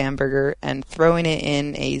McDonald's hamburger and throwing it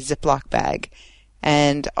in a Ziploc bag,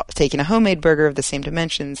 and taking a homemade burger of the same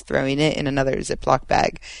dimensions, throwing it in another Ziploc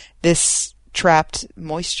bag. This trapped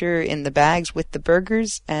moisture in the bags with the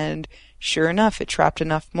burgers, and sure enough, it trapped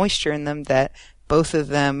enough moisture in them that both of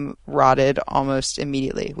them rotted almost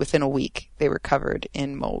immediately. Within a week, they were covered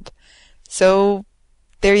in mold. So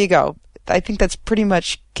there you go. I think that's pretty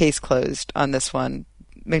much case closed on this one.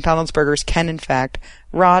 McDonald's burgers can, in fact,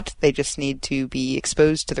 rot. They just need to be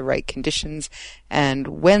exposed to the right conditions. And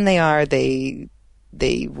when they are, they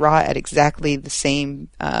rot at exactly the same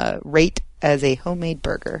rate as a homemade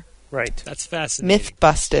burger. Right. That's fascinating. Myth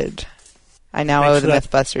busted. I now Thanks owe for the that.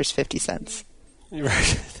 Mythbusters 50 cents.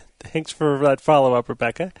 Right. Thanks for that follow-up,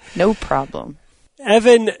 Rebecca. No problem.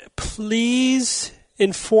 Evan, please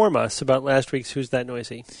inform us about last week's Who's That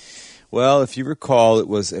Noisy? Well, if you recall, it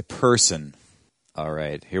was a person. All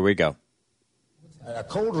right, here we go. A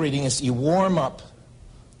cold reading is you warm up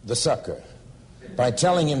the sucker by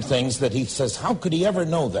telling him things that he says, how could he ever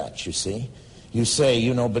know that, you see? You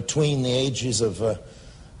say, between the ages of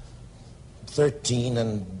 13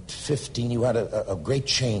 and 15, you had a great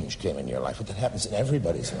change came in your life. But that happens in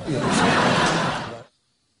everybody's life.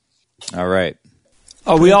 All right.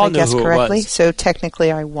 Oh, we all I knew guessed who correctly, it was. so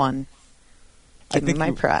technically I won. I Give me think my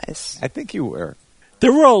you- prize. I think you were.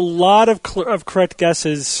 There were a lot of correct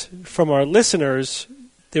guesses from our listeners.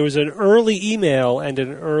 There was an early email and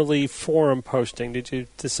an early forum posting. Did you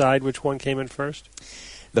decide which one came in first?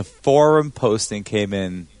 The forum posting came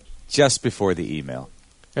in just before the email.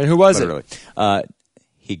 And who was Literally. it?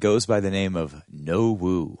 He goes by the name of No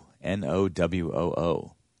Woo,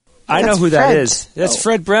 Nowoo. I know That's who that Fred. is. That's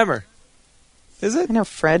Fred Bremer. Is it? I know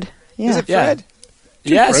Fred. Yeah. Is it Yeah. Fred?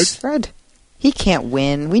 Yes. Fred. He can't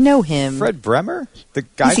win. We know him. Fred Bremer? The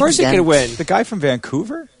guy, Of course he exempt. could win. the guy from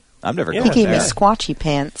Vancouver? I've never Yeah. gone He gave me there. squatchy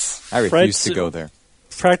pants. I refuse Fred's- to go there.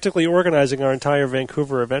 Practically organizing our entire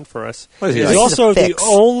Vancouver event for us. What is he, He's like- also This is a the fix.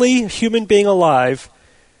 only human being alive,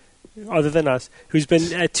 other than us, who's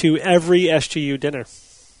been to every SGU dinner.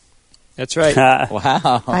 That's right.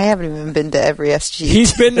 Wow. I haven't even been to every SG.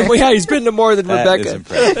 He's been to more than That is Rebecca.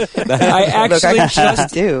 impressive. I Look, I actually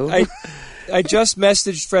just do. I just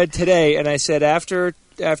messaged Fred today, and I said after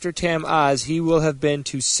Tam Oz, he will have been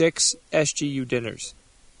to 6 SGU dinners.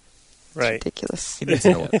 Right. Ridiculous. He needs to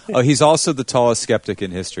know. Oh, he's also the tallest skeptic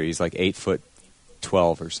in history. He's like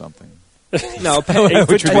 8'12" or something. No, Penn, Which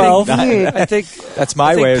would be 12. not- I think That's my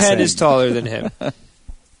I think way of Penn saying. is taller than him.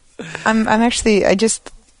 I'm actually, I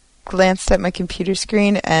just glanced at my computer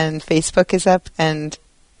screen and Facebook is up, and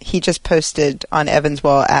he just posted on Evan's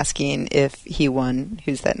wall asking if he won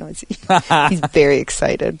Who's That Noisy. He's very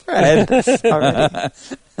excited Fred. already.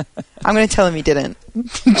 I'm going to tell him he didn't.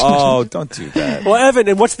 Oh, don't do that. Well, Evan,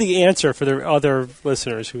 and what's the answer for the other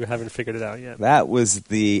listeners who haven't figured it out yet? That was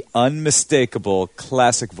the unmistakable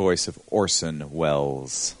classic voice of Orson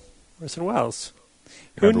Welles. Orson Welles.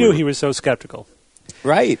 Who Remember knew we- he was so skeptical?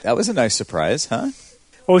 Right. That was a nice surprise, huh?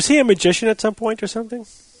 Oh, was he a magician at some point or something?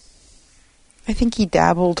 I think he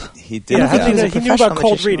dabbled. He I did. don't think how he was did a he knew professional about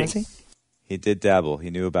cold magician, reading? was he? He did dabble. He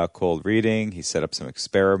knew about cold reading. He set up some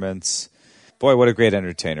experiments. Boy, what a great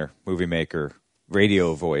entertainer, movie maker,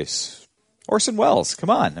 radio voice. Orson Welles.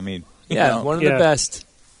 Come on. I mean, you Yeah, know, one of Yeah. the best.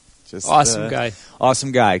 just Awesome guy.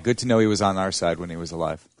 Awesome guy. Good to know he was on our side when he was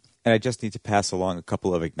alive. And I just need to pass along a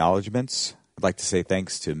couple of acknowledgments. I'd like to say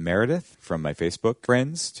thanks to Meredith from my Facebook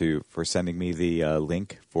friends for sending me the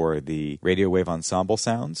link for the Radio Wave Ensemble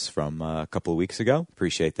sounds from a couple of weeks ago.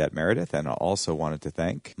 Appreciate that, Meredith. And I also wanted to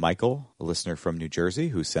thank Michael, a listener from New Jersey,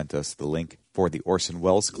 who sent us the link for the Orson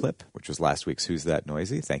Welles clip, which was last week's Who's That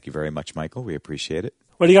Noisy. Thank you very much, Michael. We appreciate it.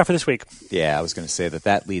 What do you got for this week? Yeah, I was going to say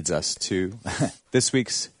that leads us to this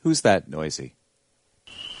week's Who's That Noisy?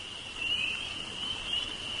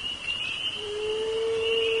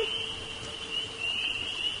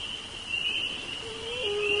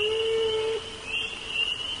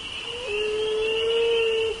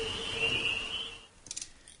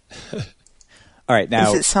 All right,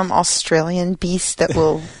 now Is it some Australian beast that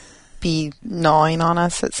will be gnawing on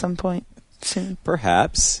us at some point soon?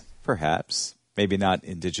 perhaps, maybe not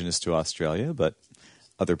indigenous to Australia, but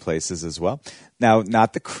other places as well. Now,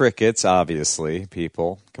 not the crickets, obviously,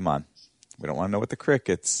 people. Come on. We don't want to know what the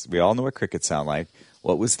crickets, we all know what crickets sound like.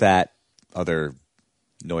 What was that other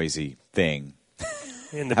noisy thing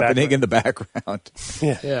In the happening background. in the background.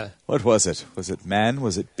 Yeah. What was it? Was it man?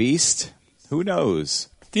 Was it beast? Who knows?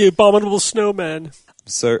 The abominable snowman.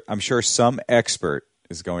 So I'm sure some expert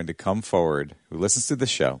is going to come forward who listens to the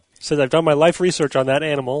show. Says, I've done my life research on that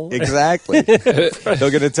animal. Exactly. They're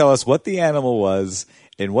going to tell us what the animal was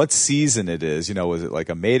and what season it is. You know, was it like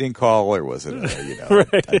a mating call or was it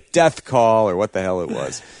a death call or what the hell it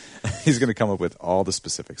was? He's going to come up with all the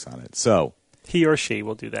specifics on it. So He or she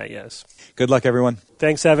will do that, yes. good luck, everyone.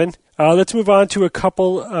 Thanks, Evan. Let's move on to a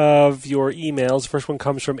couple of your emails. The first one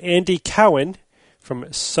comes from Andy Cowan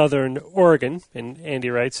from Southern Oregon. And Andy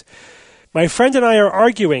writes, my friend and I are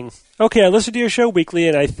arguing. Okay, I listen to your show weekly,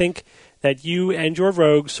 and I think that you and your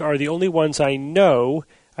rogues are the only ones I know,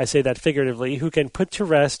 I say that figuratively, who can put to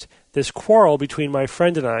rest this quarrel between my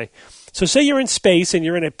friend and I. So say you're in space, and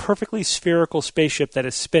you're in a perfectly spherical spaceship that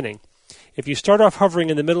is spinning. If you start off hovering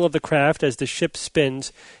in the middle of the craft as the ship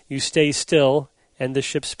spins, you stay still, and the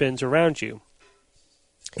ship spins around you.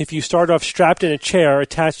 If you start off strapped in a chair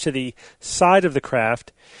attached to the side of the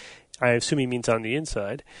craft, I assume he means on the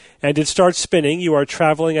inside, and it starts spinning, you are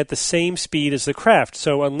traveling at the same speed as the craft.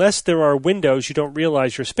 So unless there are windows, you don't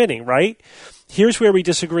realize you're spinning, right? Here's where we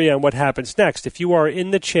disagree on what happens next. If you are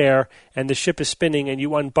in the chair and the ship is spinning and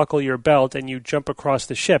you unbuckle your belt and you jump across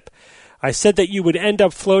the ship, I said that you would end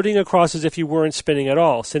up floating across as if you weren't spinning at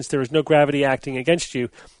all. Since there is no gravity acting against you,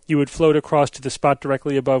 you would float across to the spot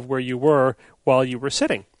directly above where you were while you were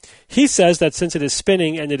sitting. He says that since it is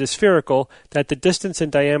spinning and it is spherical, that the distance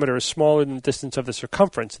in diameter is smaller than the distance of the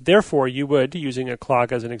circumference. Therefore, you would, using a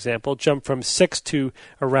clock as an example, jump from 6 to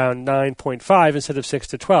around 9.5 instead of 6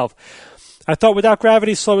 to 12. I thought without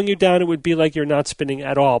gravity slowing you down, it would be like you're not spinning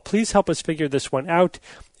at all. Please help us figure this one out.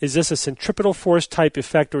 Is this a centripetal force type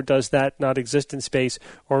effect, or does that not exist in space,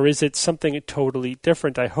 or is it something totally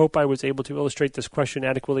different? I hope I was able to illustrate this question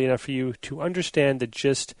adequately enough for you to understand the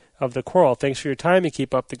gist of the quarrel. Thanks for your time and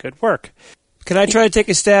keep up the good work. Can I try to take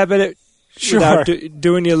a stab at it? Sure. Without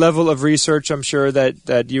doing the level of research I'm sure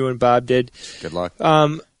that you and Bob did. Good luck.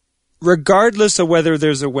 Regardless of whether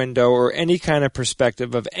there's a window or any kind of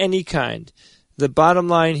perspective of any kind, the bottom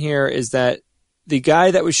line here is that the guy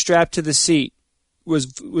that was strapped to the seat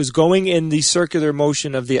was going in the circular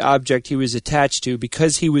motion of the object he was attached to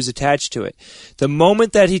because he was attached to it. The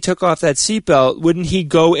moment that he took off that seatbelt, wouldn't he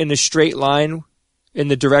go in a straight line in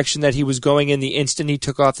the direction that he was going in the instant he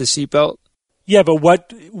took off the seatbelt? Yeah,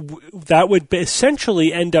 but that would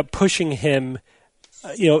essentially end up pushing him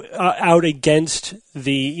out against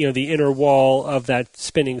the inner wall of that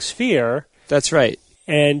spinning sphere. That's right.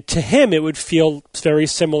 And to him, it would feel very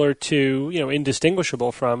similar to,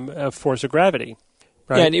 indistinguishable from a force of gravity.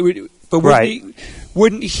 Right? Yeah, and it would, but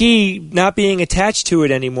wouldn't he not being attached to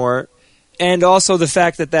it anymore, and also the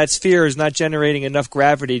fact that sphere is not generating enough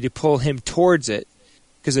gravity to pull him towards it,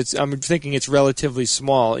 because I'm thinking it's relatively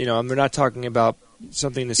small. We're not talking about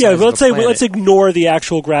something the size of a planet. Let's ignore the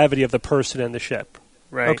actual gravity of the person and the ship.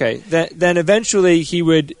 Right. Okay. Then eventually he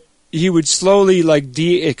would slowly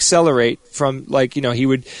de-accelerate from he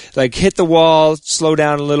would hit the wall, slow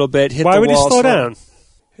down a little bit, hit Why the wall. Why would he slow down?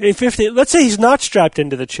 Let's say he's not strapped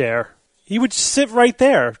into the chair, he would sit right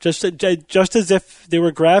there, just as if there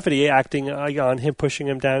were gravity acting on him, pushing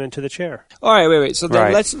him down into the chair. All right, wait. So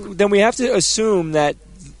then we have to assume that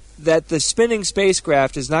the spinning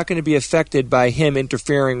spacecraft is not going to be affected by him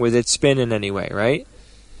interfering with its spin in any way, right?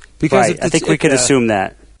 Because I think we could assume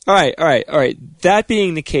that. All right. That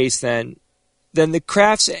being the case, then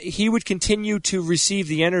the he would continue to receive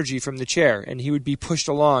the energy from the chair, and he would be pushed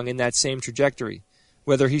along in that same trajectory,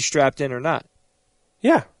 whether he's strapped in or not.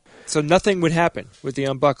 Yeah. So nothing would happen with the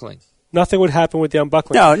unbuckling. Nothing would happen with the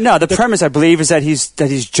unbuckling. No. The premise, I believe, is that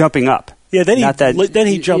he's jumping up. Yeah. Then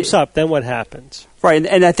he jumps up. Then what happens? Right,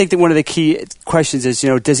 and I think that one of the key questions is,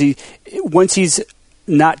 does he, once he's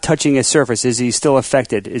not touching a surface, is he still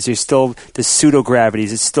affected? Is there still the pseudo-gravity?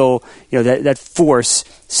 Is it still, that force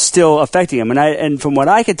still affecting him? And from what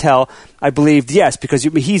I could tell, I believe yes, because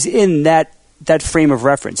he's in that frame of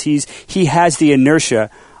reference. He has the inertia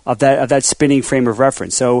of that spinning frame of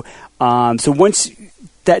reference. So once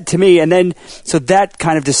that, to me, and then so that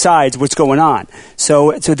kind of decides what's going on.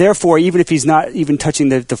 So therefore, even if he's not even touching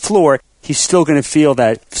the floor, he's still going to feel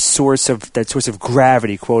that source of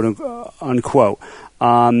gravity, quote unquote.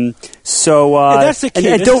 That's the key.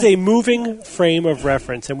 This is a moving frame of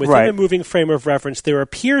reference, and within a moving frame of reference, there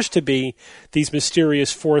appears to be these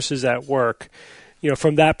mysterious forces at work.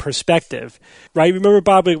 From that perspective, right? Remember,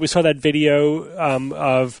 Bob, we saw that video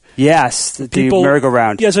of the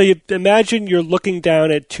merry-go-round. Yeah, so you imagine you're looking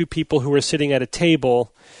down at two people who are sitting at a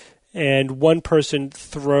table, and one person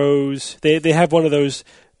throws. They have one of those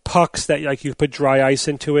pucks that like you put dry ice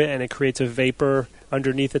into it, and it creates a vapor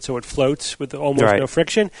underneath it, so it floats with almost no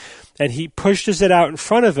friction. And he pushes it out in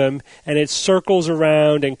front of him, and it circles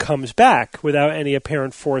around and comes back without any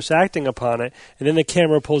apparent force acting upon it. And then the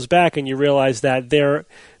camera pulls back, and you realize that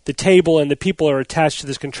the table and the people are attached to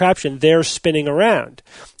this contraption. They're spinning around.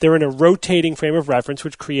 They're in a rotating frame of reference,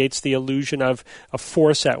 which creates the illusion of a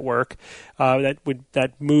force at work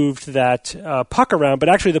that moved that puck around. But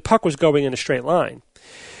actually, the puck was going in a straight line.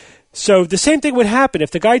 So the same thing would happen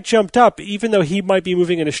if the guy jumped up, even though he might be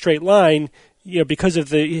moving in a straight line. Because of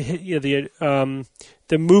the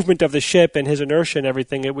movement of the ship and his inertia and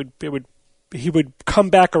everything, he would come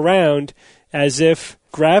back around as if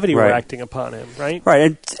gravity were acting upon him, right?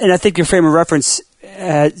 Right, and I think your frame of reference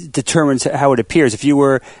determines how it appears. If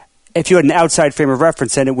you had an outside frame of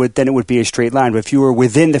reference, then it would be a straight line. But if you were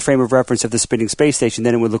within the frame of reference of the spinning space station,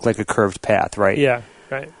 then it would look like a curved path, right? Yeah,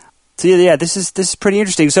 right. So this is pretty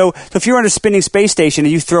interesting. So if you're on a spinning space station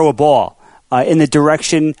and you throw a ball in the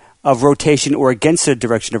direction of rotation or against the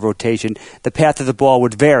direction of rotation, the path of the ball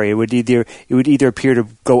would vary. It would either appear to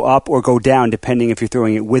go up or go down, depending if you're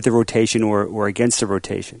throwing it with the rotation or against the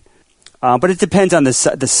rotation. But it depends on the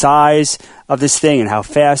size of this thing and how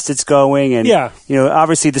fast it's going. And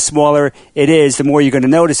obviously, the smaller it is, the more you're going to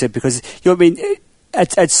notice it, because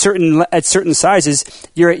at certain sizes,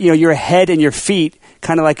 your head and your feet,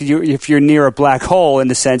 kind of like if you're near a black hole, in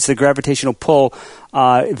the sense the gravitational pull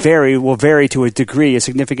will vary to a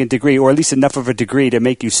significant degree, or at least enough of a degree to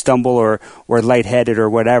make you stumble or lightheaded or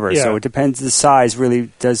whatever. Yeah. So it depends. The size really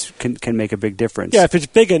can make a big difference. Yeah, if it's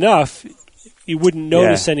big enough, you wouldn't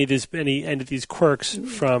notice any of these quirks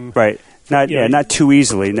from not too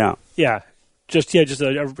easily. No. Yeah. Just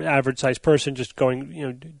an average sized person just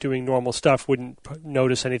going, doing normal stuff wouldn't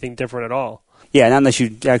notice anything different at all. Yeah, not unless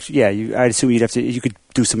you actually, I'd assume you could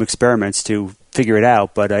do some experiments to figure it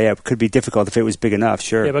out, but it could be difficult if it was big enough,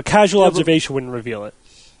 sure. Yeah, but casual observation wouldn't reveal it.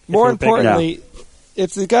 More importantly,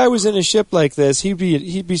 if the guy was in a ship like this, he'd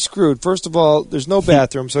be screwed. First of all, there's no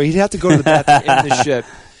bathroom, so he'd have to go to the bathroom in the ship.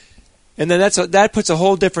 And then that puts a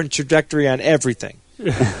whole different trajectory on everything.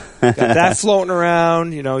 Got that floating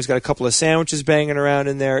around, he's got a couple of sandwiches banging around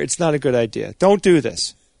in there. It's not a good idea. Don't do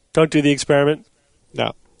this. Don't do the experiment?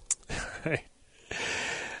 No.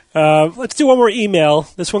 Let's do one more email.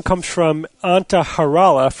 This one comes from Anta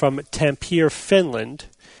Harala from Tampere, Finland.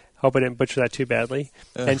 Hope I didn't butcher that too badly.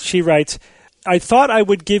 And she writes, I thought I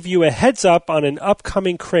would give you a heads up on an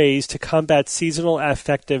upcoming craze to combat seasonal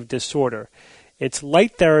affective disorder. It's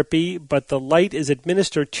light therapy, but the light is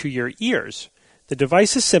administered to your ears. The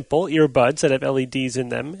device is simple, earbuds that have LEDs in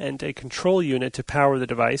them, and a control unit to power the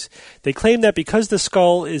device. They claim that because the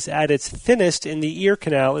skull is at its thinnest in the ear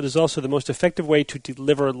canal, it is also the most effective way to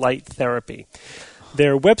deliver light therapy.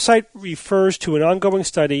 Their website refers to an ongoing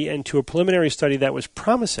study and to a preliminary study that was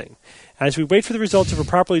promising. As we wait for the results of a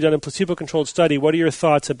properly done and placebo-controlled study, what are your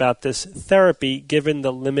thoughts about this therapy given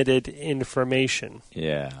the limited information?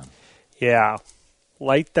 Yeah.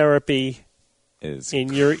 Light therapy is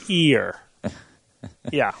in your ear.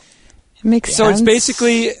 Yeah. It makes sense. So it's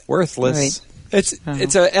basically worthless. Right.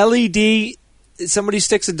 It's a LED. Somebody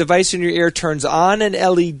sticks a device in your ear, turns on an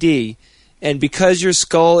LED, and because your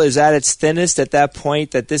skull is at its thinnest at that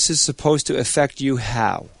point, that this is supposed to affect you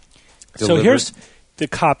how? So here's the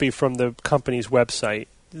copy from the company's website.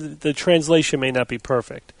 The translation may not be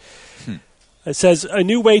perfect. It says, a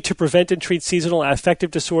new way to prevent and treat seasonal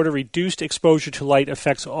affective disorder. Reduced exposure to light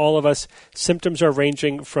affects all of us. Symptoms are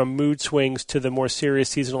ranging from mood swings to the more serious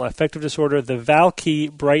seasonal affective disorder. The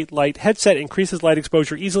Valkey bright light headset increases light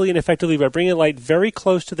exposure easily and effectively by bringing light very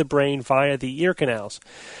close to the brain via the ear canals.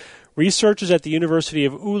 Researchers at the University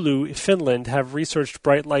of Oulu, Finland, have researched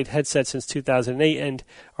bright light headsets since 2008 and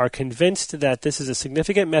are convinced that this is a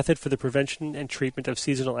significant method for the prevention and treatment of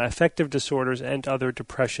seasonal affective disorders and other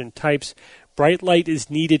depression types. Bright light is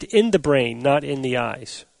needed in the brain, not in the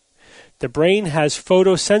eyes. The brain has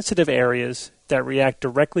photosensitive areas that react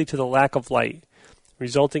directly to the lack of light,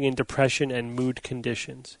 resulting in depression and mood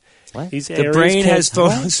conditions. What? These areas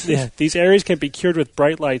can be cured with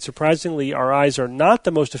bright light. Surprisingly, our eyes are not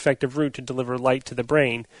the most effective route to deliver light to the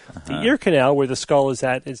brain. The ear canal, where the skull is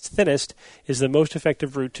at its thinnest, is the most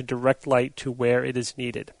effective route to direct light to where it is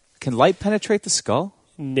needed. Can light penetrate the skull?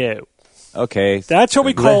 No. Okay. That's what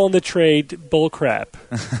we call in the trade bullcrap.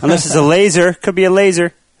 Unless it's a laser. Could be a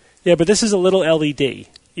laser. Yeah, but this is a little LED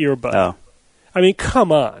earbud. Oh. I mean,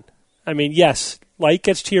 come on. I mean, yes, light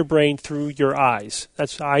gets to your brain through your eyes.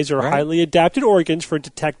 Eyes are highly adapted organs for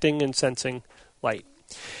detecting and sensing light.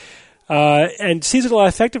 And seasonal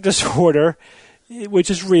affective disorder which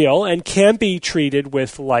is real and can be treated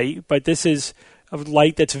with light, but this is a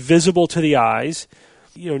light that's visible to the eyes,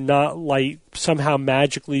 not light somehow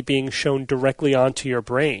magically being shown directly onto your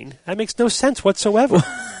brain. That makes no sense whatsoever.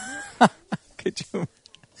 Could you?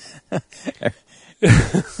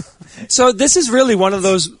 So this is really one of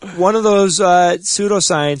those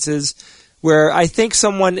pseudosciences where I think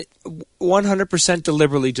someone 100%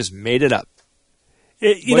 deliberately just made it up.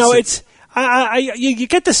 You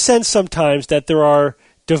get the sense sometimes that there are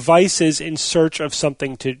devices in search of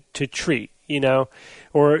something to treat,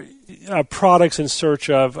 or products in search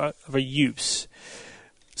of a use.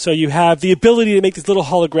 So you have the ability to make these little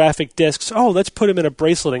holographic discs. Oh, let's put them in a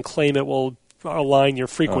bracelet and claim it will align your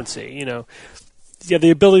frequency. You have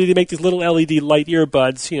the ability to make these little LED light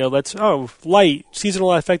earbuds. Light,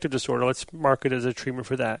 seasonal affective disorder. Let's mark it as a treatment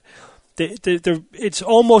for that. It's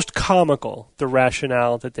almost comical, the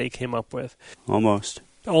rationale that they came up with. Almost.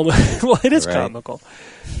 Well, it is comical.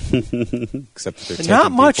 Except that they're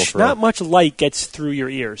not much light gets through your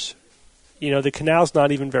ears. The canal's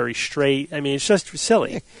not even very straight. I mean, it's just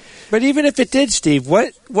silly. But even if it did, Steve,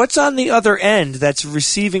 what's on the other end that's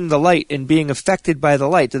receiving the light and being affected by the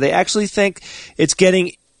light? Do they actually think it's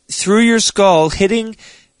getting through your skull, hitting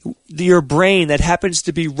your brain that happens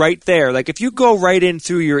to be right there? Like if you go right in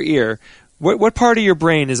through your ear, what part of your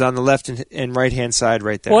brain is on the left and right-hand side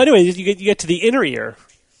right there? Well, anyway, you get to the inner ear.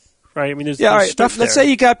 Right, I mean, there's stuff there. Let's say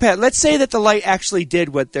you got past. Let's say that the light actually did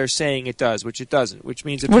what they're saying it does, which it doesn't. Which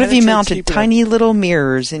means what if you mounted tiny little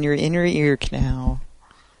mirrors in your inner ear canal?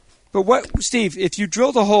 But what, Steve? If you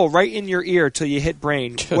drilled a hole right in your ear till you hit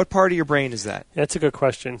brain, what part of your brain is that? That's a good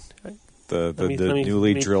question. The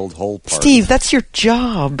newly drilled hole part. Steve, that's your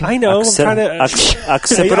job. I know. I'm trying to. I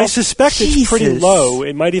suspect it's pretty low.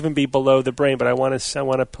 It might even be below the brain, but I want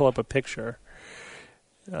to pull up a picture.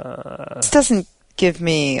 This doesn't give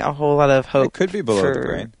me a whole lot of hope. It could be below the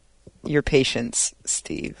brain. Your patience,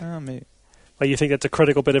 Steve. Maybe. Well, you think that's a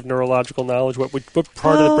critical bit of neurological knowledge? What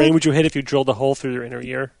part of the brain would you hit if you drilled a hole through your inner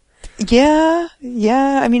ear? Yeah.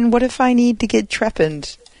 I mean, what if I need to get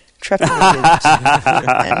trepanated?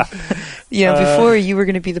 Before you were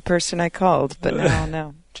going to be the person I called, but now,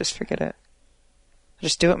 no. Just forget it. I'll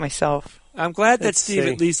just do it myself. I'm glad that Steve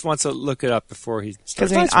at least wants to look it up before he starts.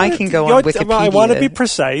 Because I can go on Wikipedia. I want to be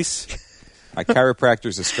precise. My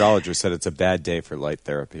chiropractor's astrologer said it's a bad day for light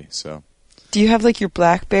therapy. So, do you have like your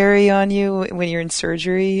BlackBerry on you when you're in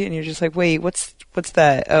surgery, and you're just like, wait, what's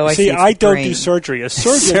that? Oh, I see. I don't do surgery. A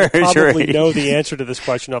surgeon would probably know the answer to this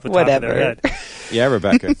question off the top of their head. Yeah,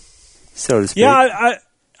 Rebecca. So to speak. Yeah,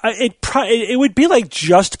 it would be like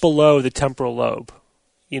just below the temporal lobe.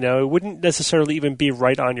 It wouldn't necessarily even be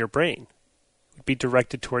right on your brain. It would be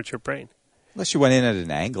directed towards your brain. Unless you went in at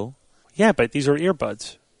an angle. Yeah, but these are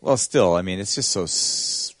earbuds. Well, still, I mean, it's just so.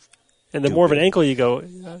 And the more of an angle you go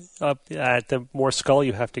up at, the more skull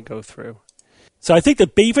you have to go through. So I think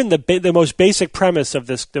that even the most basic premise of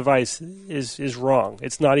this device is wrong.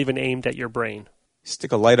 It's not even aimed at your brain.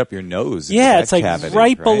 Stick a light up your nose. Yeah, it's like cavity,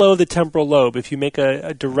 right below the temporal lobe. If you make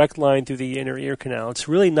a direct line through the inner ear canal, it's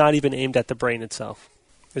really not even aimed at the brain itself.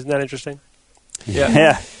 Isn't that interesting?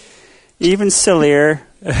 Yeah. Even sillier.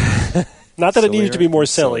 Not that it needed to be more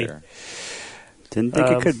silly. Didn't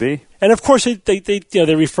think it could be. And of course,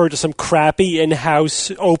 they refer to some crappy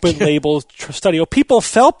in-house open label study. Oh, people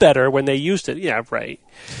felt better when they used it. Yeah, right.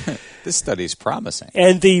 This study's promising.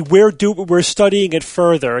 And we're studying it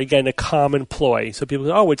further. Again, a common ploy. So people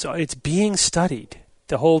go, it's being studied.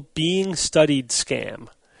 The whole being studied scam.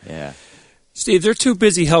 Yeah. Steve, they're too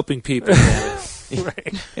busy helping people.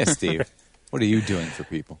 Right. Yeah, Steve. What are you doing for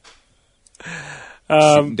people?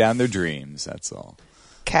 Shooting down their dreams, that's all.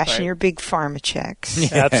 Cashing your big pharma checks.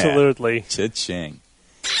 Yeah. Absolutely. Cha-ching.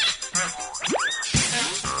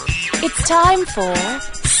 It's time for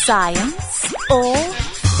Science or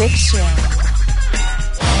Fiction.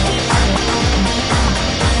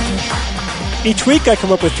 Each week I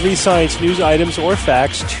come up with 3 science news items or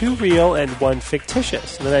facts, 2 real and 1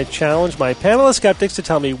 fictitious. And then I challenge my panel of skeptics to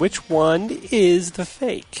tell me which one is the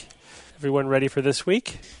fake. Everyone ready for this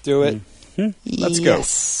week? Do it. Let's go.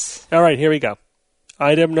 Yes. All right, here we go.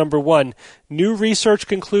 Item number 1. New research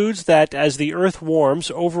concludes that as the Earth warms,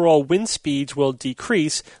 overall wind speeds will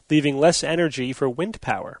decrease, leaving less energy for wind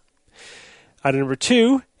power. Item number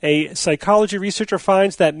 2. A psychology researcher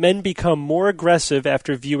finds that men become more aggressive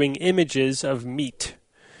after viewing images of meat.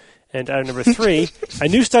 And item number 3. A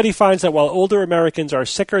new study finds that while older Americans are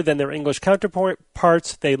sicker than their English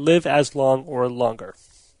counterparts, they live as long or longer.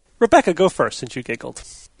 Rebecca, go first since you giggled.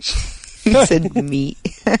 You said meat.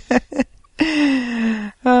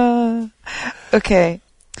 Okay,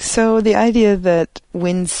 so the idea that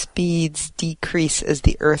wind speeds decrease as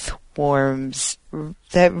the Earth warms.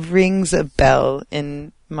 That rings a bell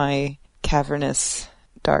in my cavernous,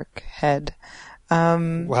 dark head.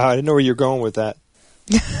 Wow, I didn't know where you're going with that.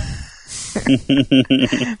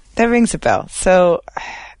 That rings a bell. So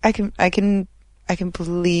I can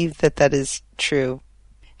believe that is true.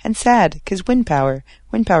 And sad, because wind power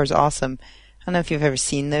is awesome. I don't know if you've ever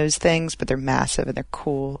seen those things, but they're massive and they're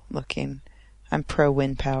cool looking. I'm pro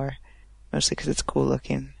wind power, mostly because it's cool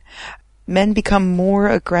looking. Men become more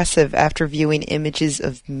aggressive after viewing images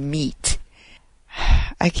of meat.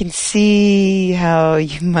 I can see how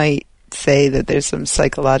you might say that there's some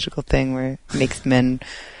psychological thing where it makes men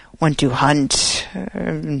want to hunt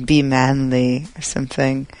or be manly or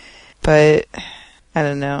something. But I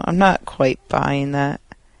don't know. I'm not quite buying that.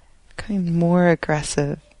 Becoming more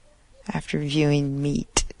aggressive after viewing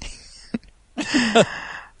meat. I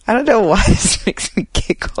don't know why this makes me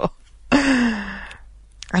giggle. I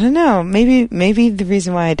don't know. Maybe the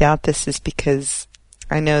reason why I doubt this is because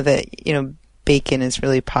I know that, bacon is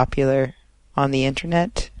really popular on the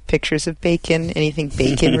internet. Pictures of bacon, anything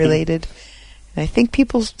bacon related. And I think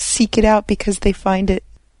people seek it out because they find it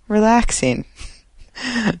relaxing.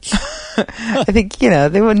 I think,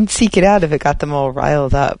 they wouldn't seek it out if it got them all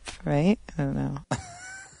riled up, right? I don't know.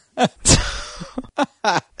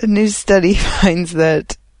 A new study finds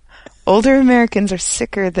that older Americans are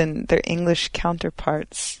sicker than their English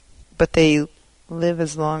counterparts, but they live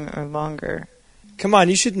as long or longer. Come on,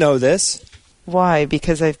 you should know this. Why?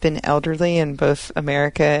 Because I've been elderly in both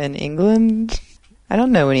America and England? I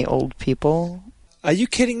don't know any old people. Are you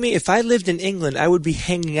kidding me? If I lived in England, I would be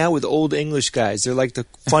hanging out with old English guys. They're like the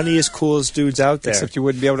funniest, coolest dudes out there. Except you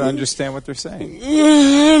wouldn't be able to understand what they're saying.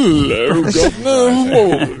 Hello,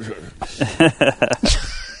 Governor.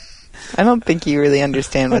 I don't think you really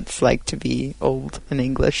understand what it's like to be old in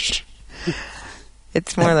English.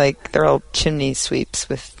 It's more like they're all chimney sweeps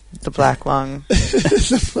with the black lung.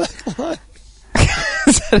 The black lung.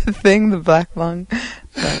 Is that a thing, the black lung?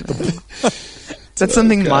 That's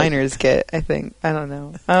something miners get, I think. I don't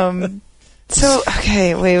know.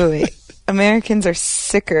 Okay, wait. Americans are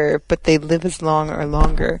sicker, but they live as long or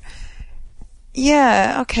longer.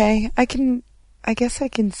 Yeah, okay. I guess I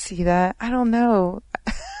can see that. I don't know.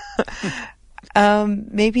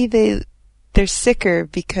 Maybe they're sicker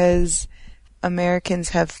because Americans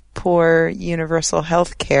have poor universal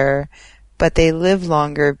health care, but they live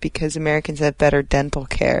longer because Americans have better dental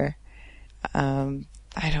care.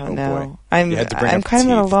 I don't know. Boy. I'm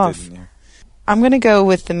kind of at a loss. I'm going to go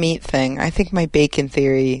with the meat thing. I think my bacon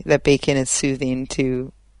theory, that bacon is soothing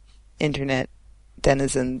to internet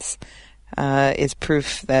denizens, is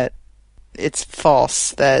proof that it's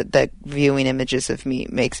false, that viewing images of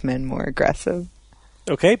meat makes men more aggressive.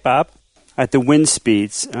 Okay, Bob. At the wind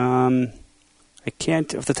speeds, I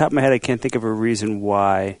can't, off the top of my head, I can't think of a reason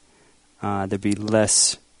why there'd be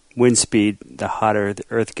less wind speed the hotter the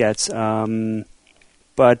Earth gets.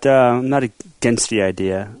 But I'm not against the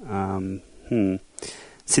idea.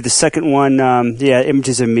 See, the second one,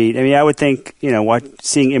 images of meat. I mean, I would think,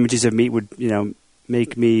 seeing images of meat would,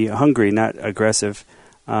 make me hungry, not aggressive.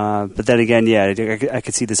 But then again, I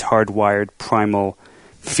could see this hardwired primal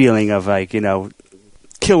feeling of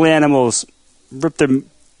kill animals, rip their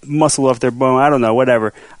muscle off their bone, I don't know,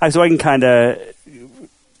 whatever. So I can kind of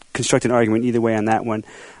construct an argument either way on that one.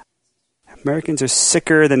 Americans are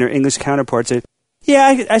sicker than their English counterparts.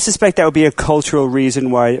 Yeah, I suspect that would be a cultural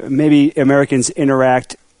reason why maybe Americans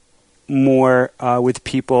interact more with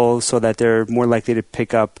people so that they're more likely to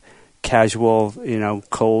pick up casual,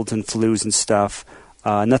 colds and flus and stuff.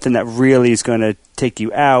 Nothing that really is going to take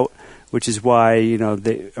you out, which is why,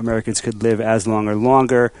 the Americans could live as long or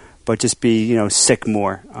longer, but just be, sick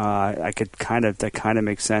more. That kind of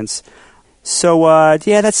makes sense. So,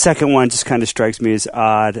 that second one just kind of strikes me as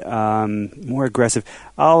odd, more aggressive.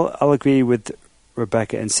 I'll agree with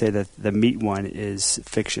Rebecca and say that the meat one is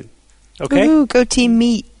fiction. Okay. Ooh, go Team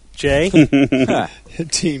Meat. Jay?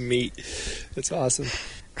 Team Meat. That's awesome.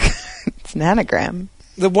 It's an anagram.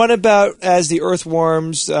 The one about as the Earth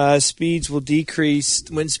warms, speeds will decrease,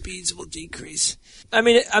 wind speeds will decrease. I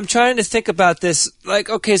mean, I'm trying to think about this. Like,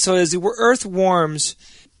 okay, so as the Earth warms,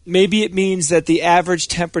 maybe it means that the average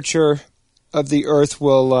temperature of the Earth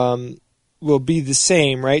will be the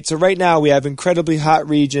same, right? So right now we have incredibly hot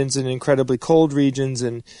regions and incredibly cold regions,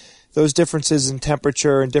 and those differences in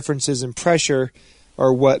temperature and differences in pressure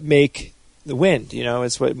are what make the wind.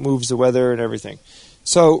 It's what moves the weather and everything.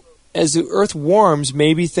 So as the Earth warms,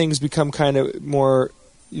 maybe things become kind of more,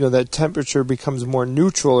 that temperature becomes more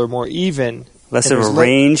neutral or more even. Less of a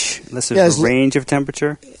range of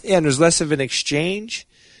temperature? Yeah, and there's less of an exchange.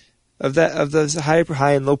 of those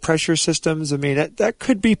high and low pressure systems. I mean, that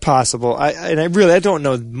could be possible. I don't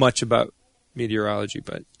know much about meteorology,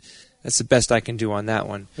 but that's the best I can do on that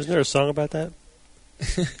one. Isn't there a song about that?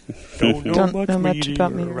 Don't know much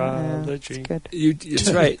about meteorology.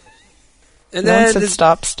 That's right. And no then one said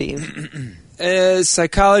stop, Steve. A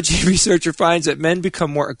psychology researcher finds that men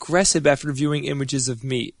become more aggressive after viewing images of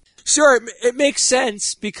meat. Sure, it makes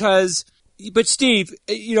sense because... But Steve,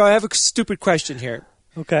 I have a stupid question here.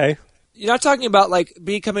 Okay. You're not talking about like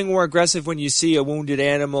becoming more aggressive when you see a wounded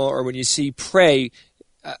animal or when you see prey.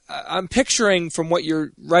 I'm picturing from what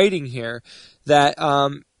you're writing here that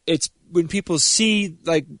it's when people see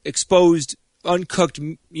like exposed, uncooked,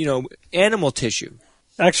 animal tissue.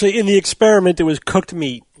 Actually, in the experiment, it was cooked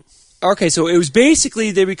meat. Okay, so it was basically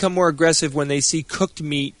they become more aggressive when they see cooked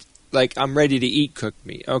meat, like I'm ready to eat cooked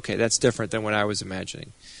meat. Okay, that's different than what I was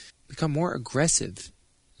imagining. Become more aggressive.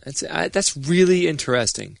 That's really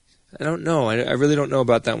interesting. I don't know. I really don't know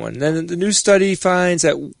about that one. And then the new study finds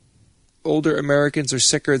that older Americans are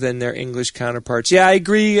sicker than their English counterparts. Yeah, I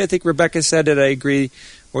agree. I think Rebecca said it. I agree.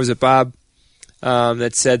 Or was it Bob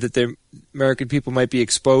that said that the American people might be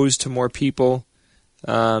exposed to more people,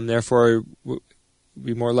 therefore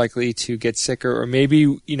be more likely to get sicker? Or maybe,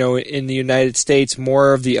 in the United States,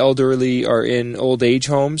 more of the elderly are in old age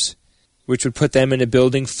homes, which would put them in a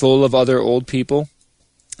building full of other old people.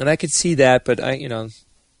 And I could see that, but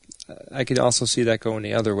I could also see that going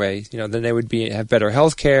the other way. Then they would have better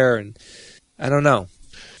health care, and I don't know.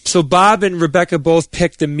 So Bob and Rebecca both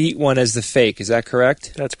picked the meat one as the fake. Is that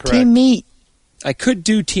correct? That's correct. Team meat. I could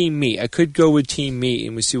do team meat. I could go with team meat,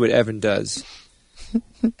 and we see what Evan does.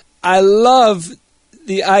 I love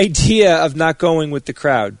the idea of not going with the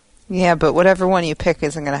crowd. Yeah, but whatever one you pick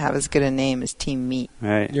isn't going to have as good a name as Team Meat.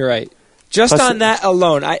 Right. You're right. Just Plus on that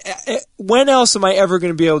alone, when else am I ever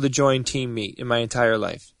going to be able to join Team Meat in my entire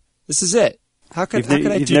life? This is it. How could I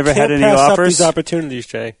You've do? never had any pass up offers? these opportunities,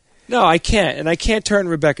 Jay. No, I can't, and I can't turn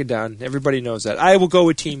Rebecca down. Everybody knows that. I will go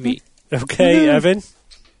with Team Meat. Okay, Evan?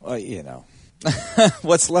 Well,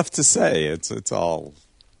 what's left to say? It's all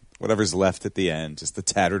whatever's left at the end, just the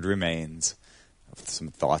tattered remains of some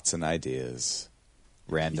thoughts and ideas.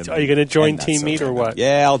 Random. Are you going to join and not Team so Meat or random. what?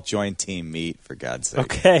 Yeah, I'll join Team Meat, for God's sake.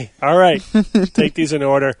 Okay, all right. Take these in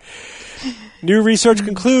order. New research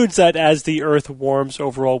concludes that as the Earth warms,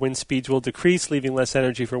 overall wind speeds will decrease, leaving less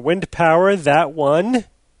energy for wind power. That one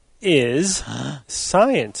is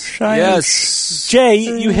science. Yes. Jay,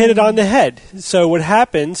 you hit it on the head. So what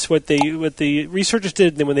happens, what the researchers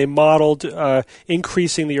did when they modeled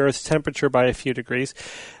increasing the Earth's temperature by a few degrees,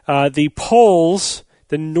 the poles,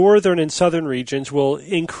 the northern and southern regions, will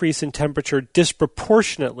increase in temperature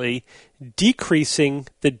disproportionately, decreasing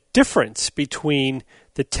the difference between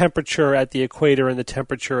the temperature at the equator and the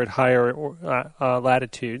temperature at higher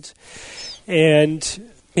latitudes.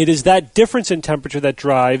 And it is that difference in temperature that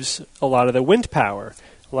drives a lot of the wind power,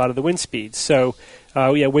 a lot of the wind speeds. So,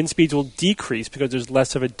 wind speeds will decrease because there's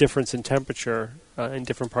less of a difference in temperature in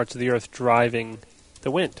different parts of the Earth driving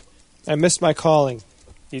the wind. I missed my calling.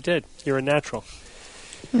 You did. You're a natural.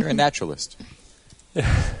 You're a naturalist. I'm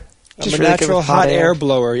Just a really good natural with hot hot air air.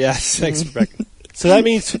 blower. Yes, thanks, Rebecca. So that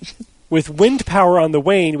means with wind power on the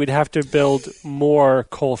wane, we'd have to build more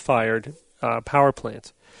coal-fired power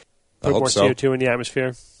plants. I Put hope more so. CO2 in the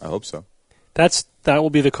atmosphere. I hope so. That will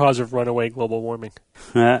be the cause of runaway global warming.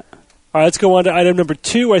 Yeah. All right, let's go on to item number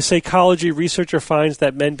 2. A psychology researcher finds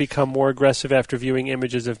that men become more aggressive after viewing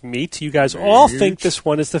images of meat. You guys all think this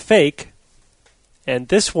one is the fake, and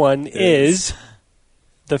this one is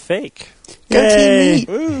the fake. Go Yay. Team Meat.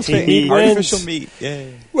 Woo, Team Meat artificial wins. meat.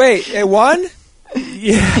 Yay. Wait, it won?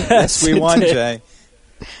 Yes, We it won, did. Jay.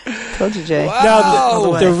 Told you, Jay. Wow. Now,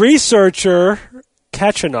 Oh. the researcher,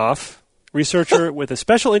 Kachanoff, researcher with a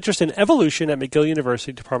special interest in evolution at McGill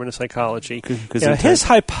University Department of Psychology. His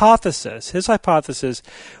hypothesis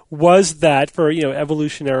was that for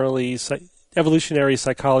evolutionary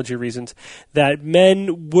psychology reasons, that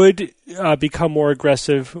men would become more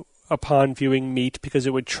aggressive upon viewing meat because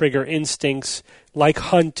it would trigger instincts like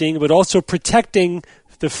hunting, but also protecting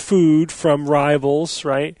the food from rivals,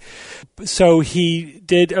 right? So he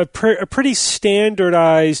did a pretty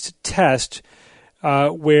standardized test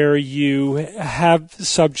where you have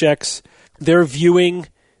subjects, they're viewing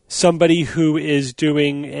somebody who is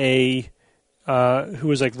doing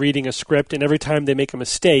who is like reading a script, and every time they make a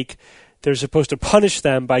mistake, they're supposed to punish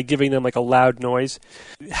them by giving them like a loud noise.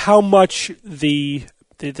 How much the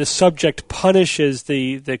subject punishes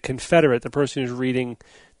the confederate, the person who's reading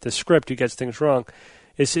the script who gets things wrong,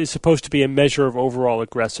 is supposed to be a measure of overall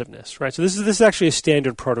aggressiveness, right? So this is actually a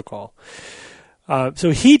standard protocol.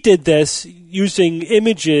 So he did this using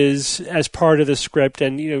images as part of the script,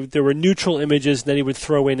 and there were neutral images, and then he would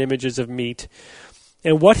throw in images of meat.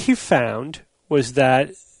 And what he found was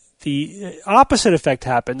that the opposite effect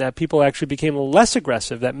happened, that people actually became less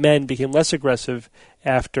aggressive, that men became less aggressive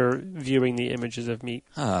after viewing the images of meat.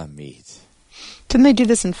 Meat. Didn't they do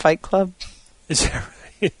this in Fight Club? Is that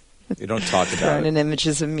right? You don't talk about Throwing it. in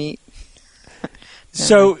images of meat.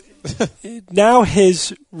 So now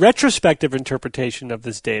his retrospective interpretation of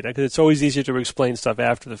this data, because it's always easier to explain stuff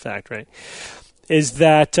after the fact, right, is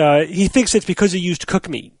that he thinks it's because he used cooked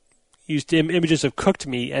meat, used images of cooked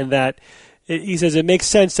meat, and that he says it makes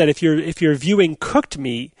sense that if you're viewing cooked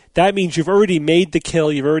meat, that means you've already made the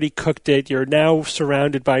kill, you've already cooked it, you're now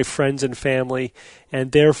surrounded by friends and family,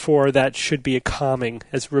 and therefore that should be a calming,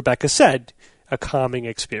 as Rebecca said, a calming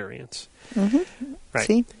experience. Mm-hmm. Right.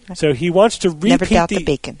 See? So he wants to repeat Never doubt the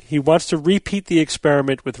bacon. He wants to repeat the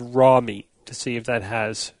experiment with raw meat to see if that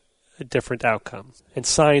has a different outcome. And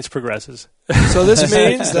science progresses. So this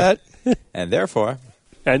means that... And therefore,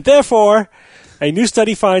 a new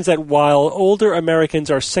study finds that while older Americans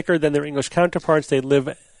are sicker than their English counterparts, they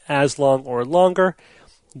live as long or longer.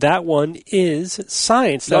 That one is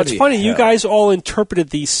science. Now, it's funny, you guys all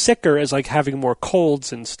interpreted the sicker as like having more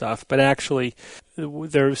colds and stuff, but actually,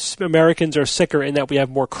 Americans are sicker in that we have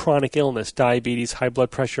more chronic illness, diabetes, high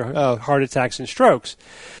blood pressure, heart attacks, and strokes.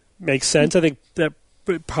 Makes sense. I think that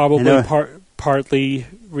probably partly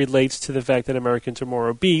relates to the fact that Americans are more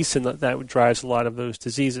obese, and that drives a lot of those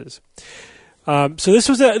diseases. So this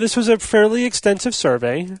was a fairly extensive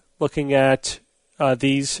survey looking at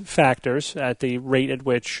these factors at the rate at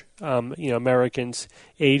which Americans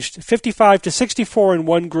aged 55 to 64 in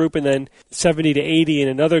one group and then 70 to 80 in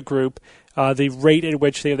another group, the rate at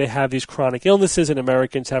which they have these chronic illnesses, and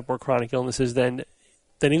Americans have more chronic illnesses than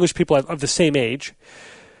English people of the same age.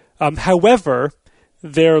 However,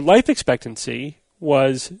 their life expectancy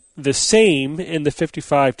was the same in the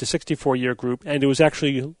 55 to 64 year group, and it was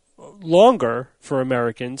actually longer for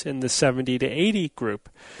Americans in the 70 to 80 group.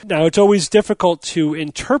 Now, it's always difficult to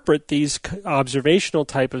interpret these observational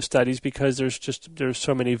type of studies because there's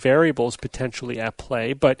so many variables potentially at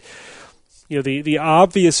play. But the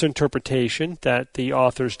obvious interpretation that the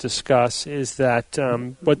authors discuss is that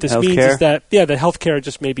what this means is that that healthcare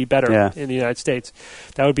just may be better in the United States.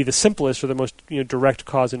 That would be the simplest or the most direct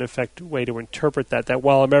cause and effect way to interpret that. That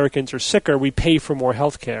while Americans are sicker, we pay for more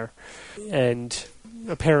healthcare, and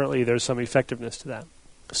apparently there's some effectiveness to that.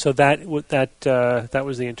 So that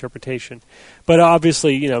was the interpretation. But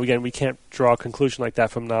obviously, again, we can't draw a conclusion like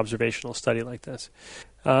that from an observational study like this.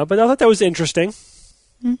 But I thought that was interesting.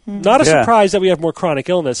 Mm-hmm. Not a surprise that we have more chronic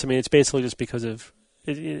illness. I mean, it's basically just because of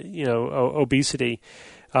obesity.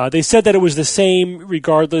 They said that it was the same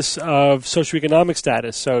regardless of socioeconomic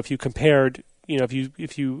status. So if you compared,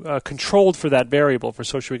 if you controlled for that variable for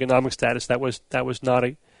socioeconomic status, that was not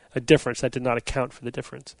a difference. That did not account for the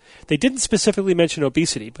difference. They didn't specifically mention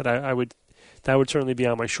obesity, but that would certainly be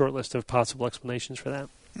on my short list of possible explanations for that.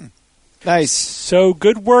 Nice. So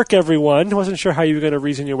good work, everyone. I wasn't sure how you were going to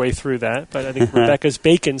reason your way through that, but I think Rebecca's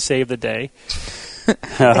bacon saved the day.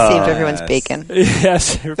 I saved everyone's bacon.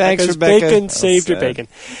 Yes, Thanks, Rebecca. Bacon saved your bacon.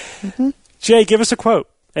 Mm-hmm. Jay, give us a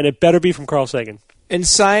quote, and it better be from Carl Sagan. In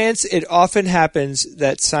science, it often happens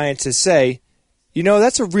that scientists say,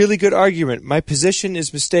 that's a really good argument. My position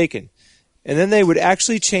is mistaken. And then they would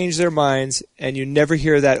actually change their minds, and you never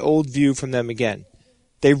hear that old view from them again.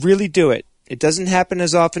 They really do it. It doesn't happen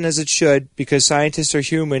as often as it should because scientists are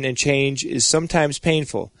human and change is sometimes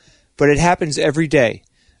painful. But it happens every day.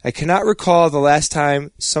 I cannot recall the last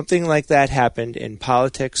time something like that happened in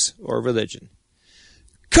politics or religion.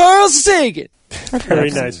 Carl Sagan!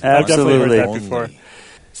 Very nice. Absolutely. I've definitely heard that before.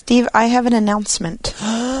 Steve, I have an announcement.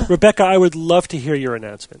 Rebecca, I would love to hear your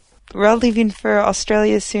announcement. We're all leaving for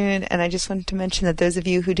Australia soon, and I just wanted to mention that those of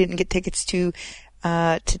you who didn't get tickets to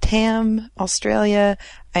TAM, Australia,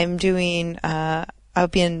 I'll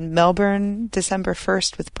be in Melbourne December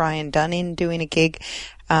 1st with Brian Dunning doing a gig,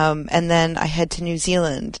 and then I head to New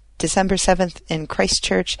Zealand December 7th in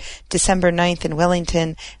Christchurch, December 9th in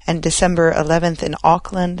Wellington, and December 11th in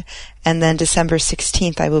Auckland. And then December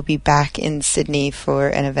 16th, I will be back in Sydney for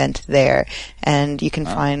an event there. And you can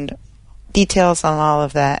find details on all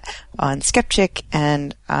of that on Skeptic,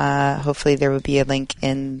 and hopefully there will be a link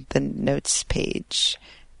in the notes page,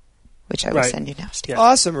 which I will send you now, Steve. Yeah.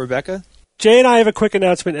 Awesome, Rebecca. Jay and I have a quick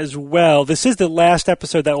announcement as well. This is the last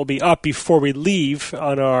episode that will be up before we leave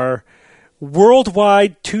on our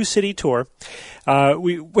worldwide two-city tour.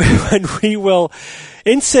 When we will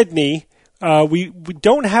in Sydney. We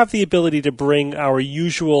don't have the ability to bring our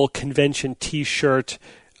usual convention T-shirt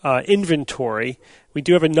inventory. We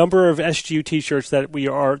do have a number of SGU T-shirts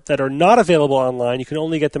that are not available online. You can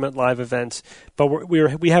only get them at live events. But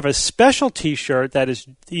we have a special T-shirt that is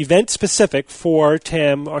event specific for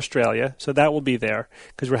TAM Australia, so that will be there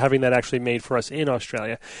because we're having that actually made for us in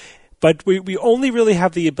Australia. But we only really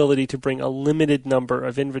have the ability to bring a limited number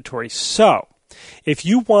of inventory. So if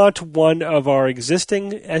you want one of our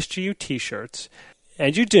existing SGU T-shirts,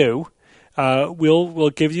 and you do, we'll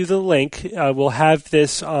give you the link. We'll have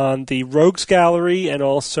this on the Rogues Gallery, and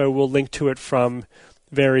also we'll link to it from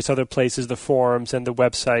various other places, the forums and the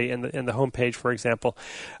website and the homepage, for example.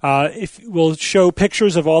 We'll show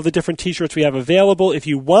pictures of all the different T-shirts we have available. If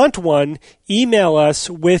you want one, email us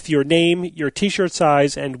with your name, your T-shirt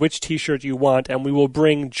size, and which T-shirt you want, and we will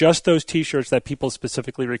bring just those T-shirts that people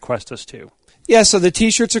specifically request us to. Yeah, so the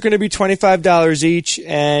T-shirts are going to be $25 each,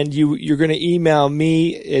 and you're going to email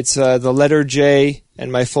me. It's the letter J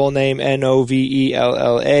and my full name,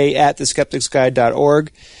 NOVELLA, at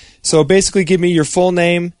theskepticsguide.org. So basically give me your full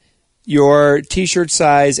name, your T-shirt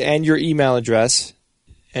size, and your email address,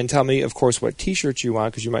 and tell me, of course, what T-shirts you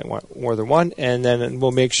want, because you might want more than one, and then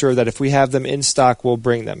we'll make sure that if we have them in stock, we'll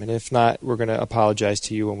bring them. And if not, we're going to apologize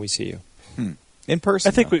to you when we see you. In person?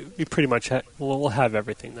 I think we pretty much we'll have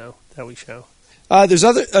everything, though, that we show. There's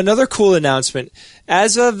another cool announcement.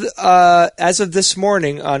 As of this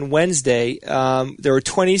morning on Wednesday, there were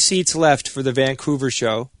 20 seats left for the Vancouver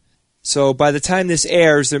show. So by the time this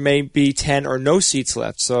airs, there may be 10 or no seats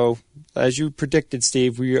left. So as you predicted,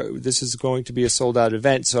 Steve, this is going to be a sold-out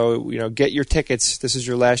event. So get your tickets. This is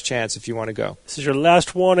your last chance if you want to go. This is your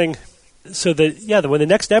last warning. So when the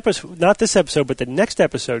next episode, not this episode, but the next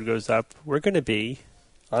episode goes up, we're going to be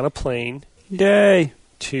on a plane. Yay!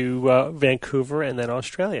 To Vancouver and then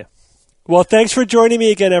Australia. Well, thanks for joining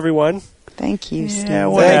me again, everyone. Thank you, Steve. Yeah,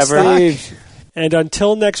 whatever. Thanks, Steve. And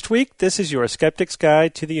until next week, this is your Skeptic's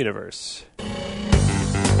Guide to the Universe.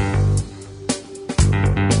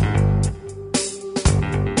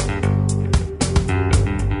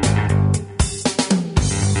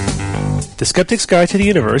 The Skeptic's Guide to the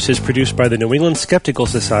Universe is produced by the New England Skeptical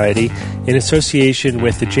Society in association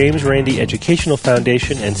with the James Randi Educational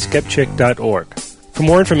Foundation and Skepchick.org. For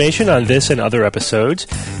more information on this and other episodes,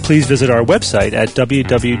 please visit our website at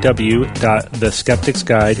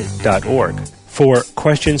www.theskepticsguide.org. For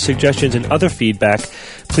questions, suggestions, and other feedback,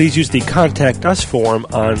 please use the Contact Us form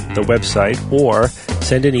on the website or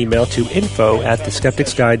send an email to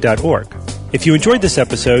info@theskepticsguide.org. If you enjoyed this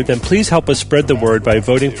episode, then please help us spread the word by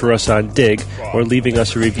voting for us on Dig or leaving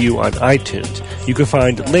us a review on iTunes. You can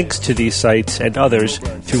find links to these sites and others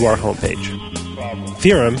through our homepage.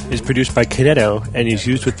 Theorem is produced by Kineto and is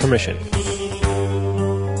used with permission.